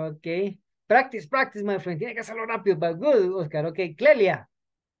 Okay. Practice, my friend. Tiene que hacerlo rápido, but good, Oscar. Okay, Clelia.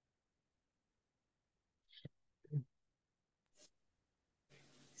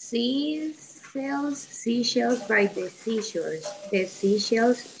 She sells seashells by the seashore. The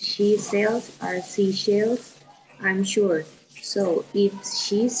seashells she sells are seashells, I'm sure. So if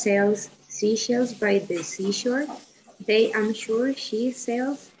she sells seashells by the seashore, I'm sure she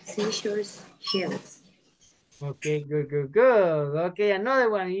sells seashells shells. Okay, good. Okay, another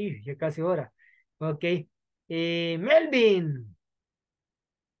one. Ya casi hora. Okay. Melvin.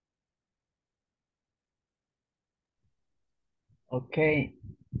 Okay.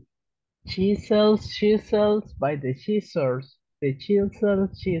 She sells by the scissors. The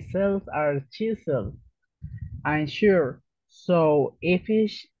chisels she sells are chisels, I'm sure. So if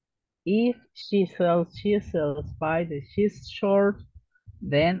she sells chisels by the scissors,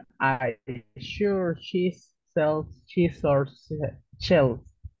 then I'm sure she sells scissors shells.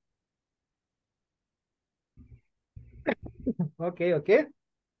 Okay.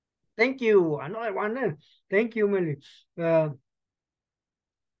 Thank you. Another one. Thank you, Melvin.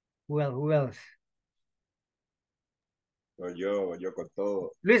 Who else? Yo con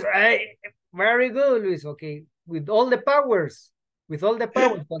todo. Luis, very good, Luis. Okay, with all the powers. Con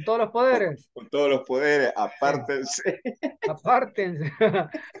todos los poderes. Con todos los poderes, apártense. Apártense.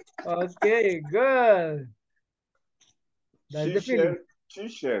 Okay, good. That's the feeling. She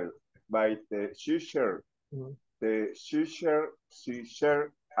shall by the seashore. The seashore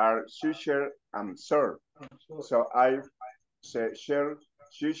are seashore, I'm sure. So I say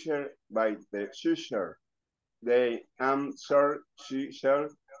seashore by the seashore. They am sure she shall.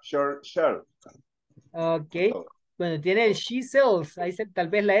 Okay. Cuando tiene el she sells, ahí tal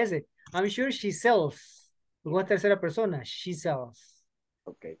vez la S. I'm sure she sells. Como tercera persona, she sells.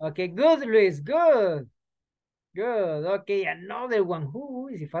 Okay, good, Luis, good. Okay, another one.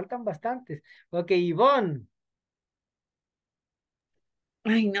 Si faltan bastantes. Okay, Yvonne.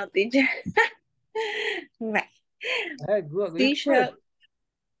 Ay, no, teacher. Right. Good.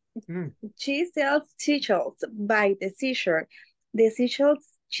 She sells seashells by the seashore. The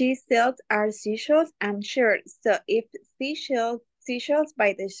seashells she sells are seashells, I'm sure. So if seashells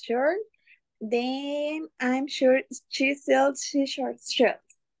by the shore, then I'm sure she sells seashells shells.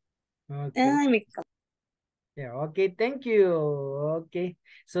 Okay. Yeah, okay, thank you. Okay.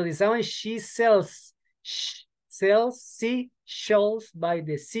 So the sound she sells seashells by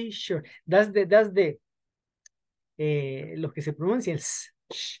the seashore. That's the los que se pronuncian.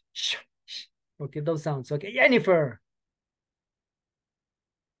 Okay, those sounds. Okay, Jennifer.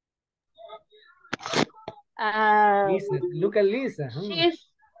 Lisa, look at Lisa.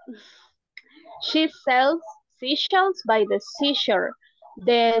 She sells seashells by the seashore.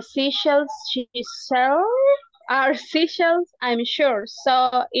 The seashells she sells are seashells, I'm sure.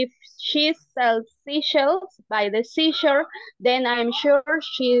 So if she sells seashells by the seashore, then I'm sure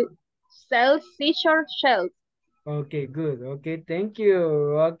she sells seashore shells. Okay, good. Okay, thank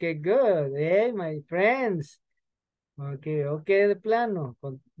you. Okay, good. Hey, my friends. Okay, okay, de plano.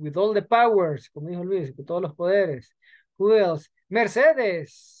 With all the powers, como dijo Luis, con todos los poderes. Who else?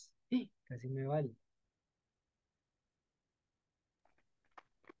 Mercedes. Casi me vale.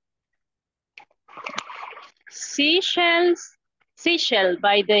 Seashell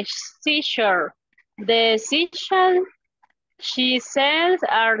by the seashore. The seashell she sells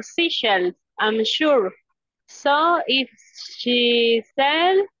are seashells, I'm sure. So if she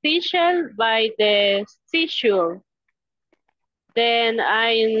sells seashells by the seashore, then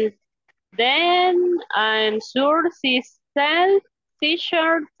I'm sure she sells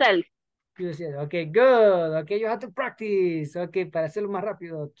seashell self. You said, okay, good. Okay, you have to practice. Okay, para hacerlo más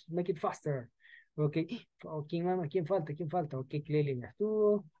rápido. To make it faster. Okay. Oh, ¿quién más? ¿Quién falta? ¿Quién falta? Okay, Clelin ya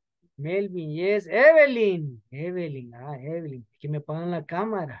estuvo. Melvin, yes. Evelyn. Evelyn. Ah, Evelyn. Es que me apagan la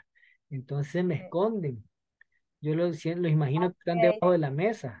cámara. Entonces me esconden. Yo los imagino que están Okay. debajo de la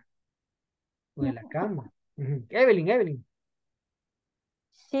mesa. O de la cama. Ujú. Evelyn, Evelyn.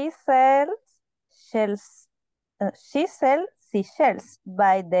 She sells seashells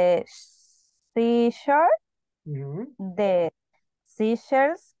by the seashore. The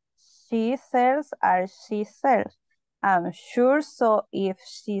seashells she sells are seashells. I'm sure. So if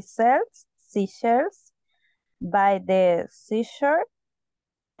she sells seashells by the seashore,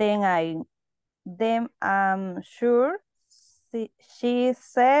 then I'm sure she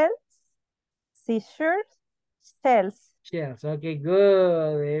sells seashore shells. Yes, okay,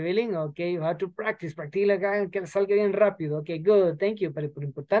 good, Evelyn. Okay, you have to practice. Practica que salga bien rápido. Okay, good, thank you. Pero lo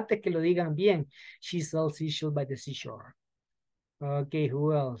importante es que lo digan bien. She sells seashells by the seashore. Okay,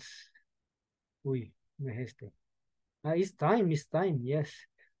 who else? Uy, no es este. Ah, it's time, yes.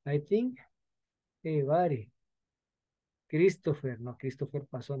 I think, hey, buddy. Christopher, no, Christopher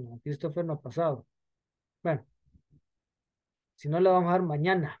pasó, no. Christopher no ha pasado. Bueno, si no, lo vamos a dar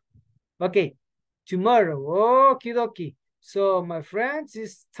mañana. Okay, tomorrow. Okie dokie. So, my friends,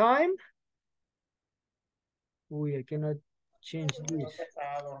 it's time. Uy, I cannot change this.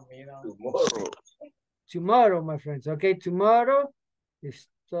 Tomorrow, my friends. Okay, tomorrow.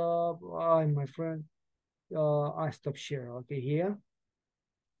 Stop. Oh, my friend. I stop share. Okay, here.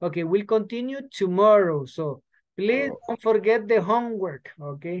 Okay, we'll continue tomorrow. So please don't forget the homework.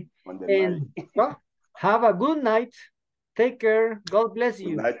 Okay. And have a good night. Take care. God bless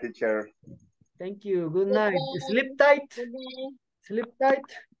you. Good night, teacher. Thank you. Good night. Sleep tight. Sleep tight.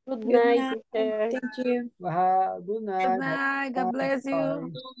 Good night, teacher. Thank you. Good night. Goodbye. God bless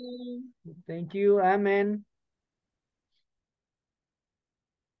you. Thank you. Amen.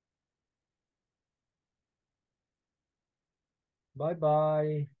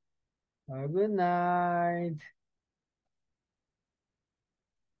 Bye-bye. Good night.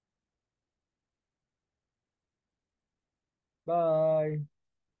 Bye.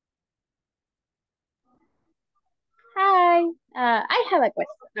 Hi, I have a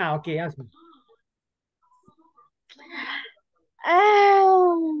question. Okay, ask me.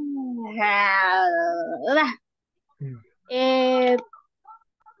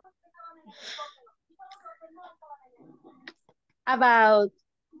 About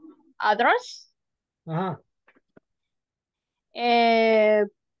others. Uh-huh.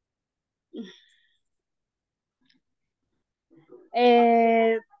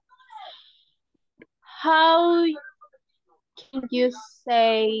 How can you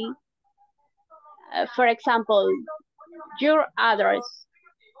say, for example, your address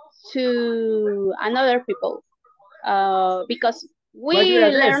to another people? Because we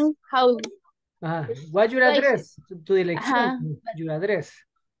learn how. What's your address? Tu dirección. Your address.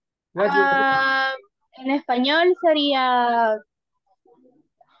 What's your address? En español sería.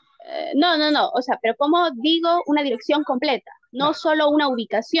 No, o sea, pero ¿cómo digo una dirección completa? No solo una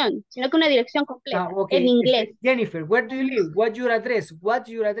ubicación, sino que una dirección completa, en inglés. Jennifer, where do you live? What's your address? What's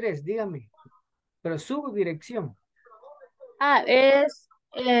your address? Dígame. Pero su dirección. Es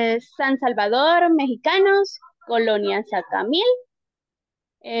San Salvador, Mexicanos, Colonia Sacamil,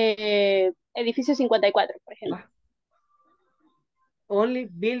 edificio 54, por ejemplo. Only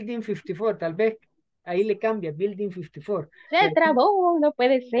Building 54, tal vez ahí le cambia, Building 54. Se trabó, no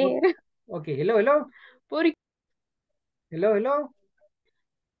puede ser. Ok, hello. Hello.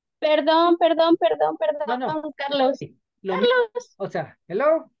 Perdón, No. Carlos. Carlos. O sea,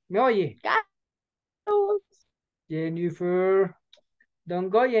 hello, ¿me oye? Carlos. Jennifer. Don't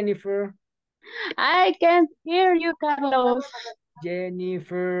go, Jennifer. I can't hear you, Carlos.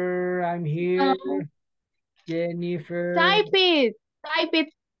 Jennifer, I'm here. No. Jennifer. Type it.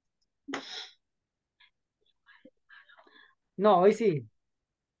 No, hoy sí.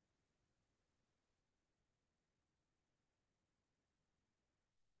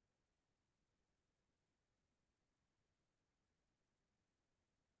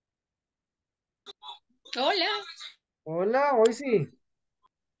 Hola. Hola, hoy sí.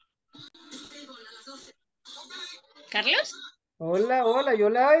 ¿Carlos? Hola, hola, yo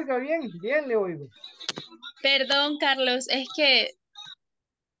la oigo bien, bien le oigo. Perdón, Carlos, es que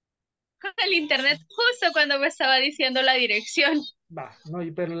con el internet justo cuando me estaba diciendo la dirección. Va, no,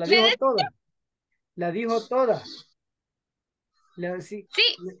 pero la ¿Me dijo decía? toda. La dijo toda. Sí, Sí.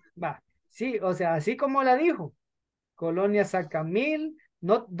 va, sí, o sea, así como la dijo. Colonia Sacamil,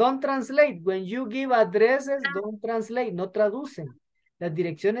 no, don't translate. When you give addresses, don't translate, no traducen. Las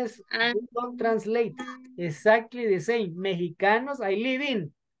direcciones don't translate. Exactly the same. Mexicanos, I live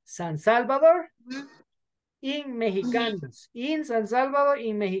in San Salvador, in mexicanos. In San Salvador,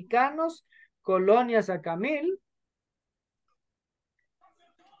 in mexicanos, Colonia Sacamil.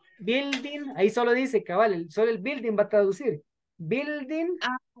 Building, ahí solo dice, cabal, solo el building va a traducir. Building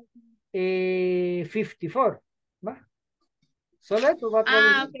 54, ¿va? Solo eso va a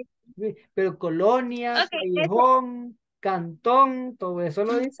traducir. Okay. Sí, pero colonia, Okay, callejón, cantón, todo eso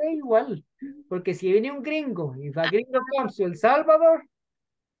lo dice igual. Porque si viene un gringo, if a gringo comes to El Salvador,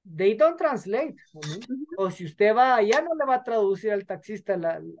 they don't translate. ¿No? O si usted va allá, no le va a traducir al taxista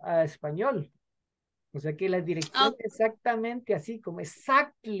a español. O sea que la dirección es exactamente así, como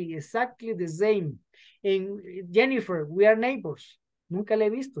exactly the same. En Jennifer, we are neighbors. Nunca le he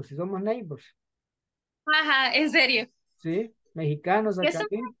visto, si somos neighbors. Ajá, en serio. Sí, mexicanos acá.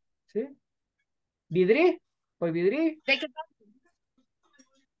 Sí. Vidrí, pues Vidrí. ¿De qué?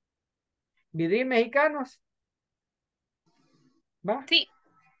 Vidrí mexicanos. ¿Va? Sí.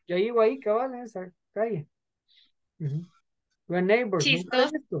 Yo vivo ahí, cabal, en esa calle. We are neighbors, nunca le he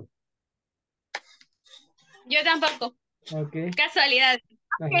Chistoso. visto. Yo tampoco. Ok. Casualidad.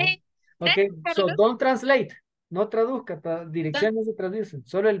 Ajá. Ok, Gracias, so Carlos. don't translate. No traduzca, direcciones no se traducen.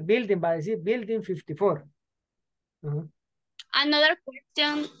 Solo el building va a decir building 54. Ajá. Another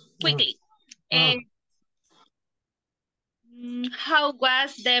question quickly. How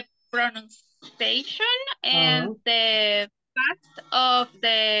was the pronunciation and the fact of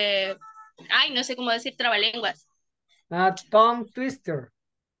the... Ay, no sé cómo decir trabalenguas. Tongue twister.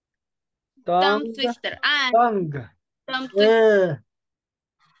 Tongue twister. Tongue. Tongue twister.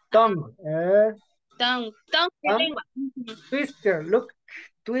 Tongue. Tongue de lengua. Twister. Look,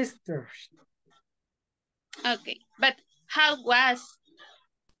 twisters. Okay, but how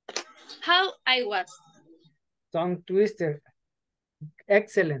I was? Tongue twister.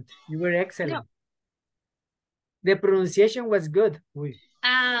 Excellent. You were excellent. No. The pronunciation was good. Uy.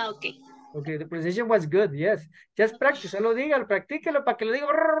 Okay. Okay, the pronunciation was good, yes. Just practice, solo dígalo, practíquelo para que lo diga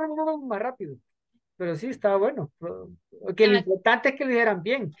más rápido. Pero sí, estaba bueno. Que lo importante es que lo dijeran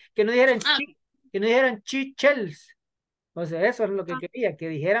bien, que no dijeran que no dijeran chichels. O sea, eso es lo que quería, que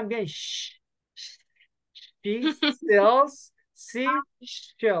dijeran bien. She sells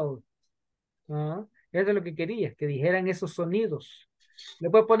seashells. Eso es lo que quería, que dijeran esos sonidos. ¿Le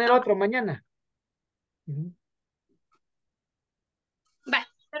puedo poner otro mañana? Va,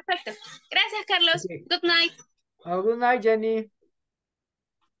 perfecto. Gracias, Carlos. Okay. Good night. Good night, Jenny.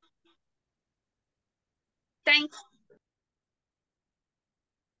 Thanks.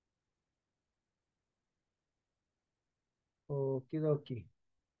 Okie dokie.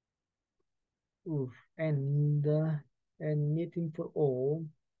 And meeting for all.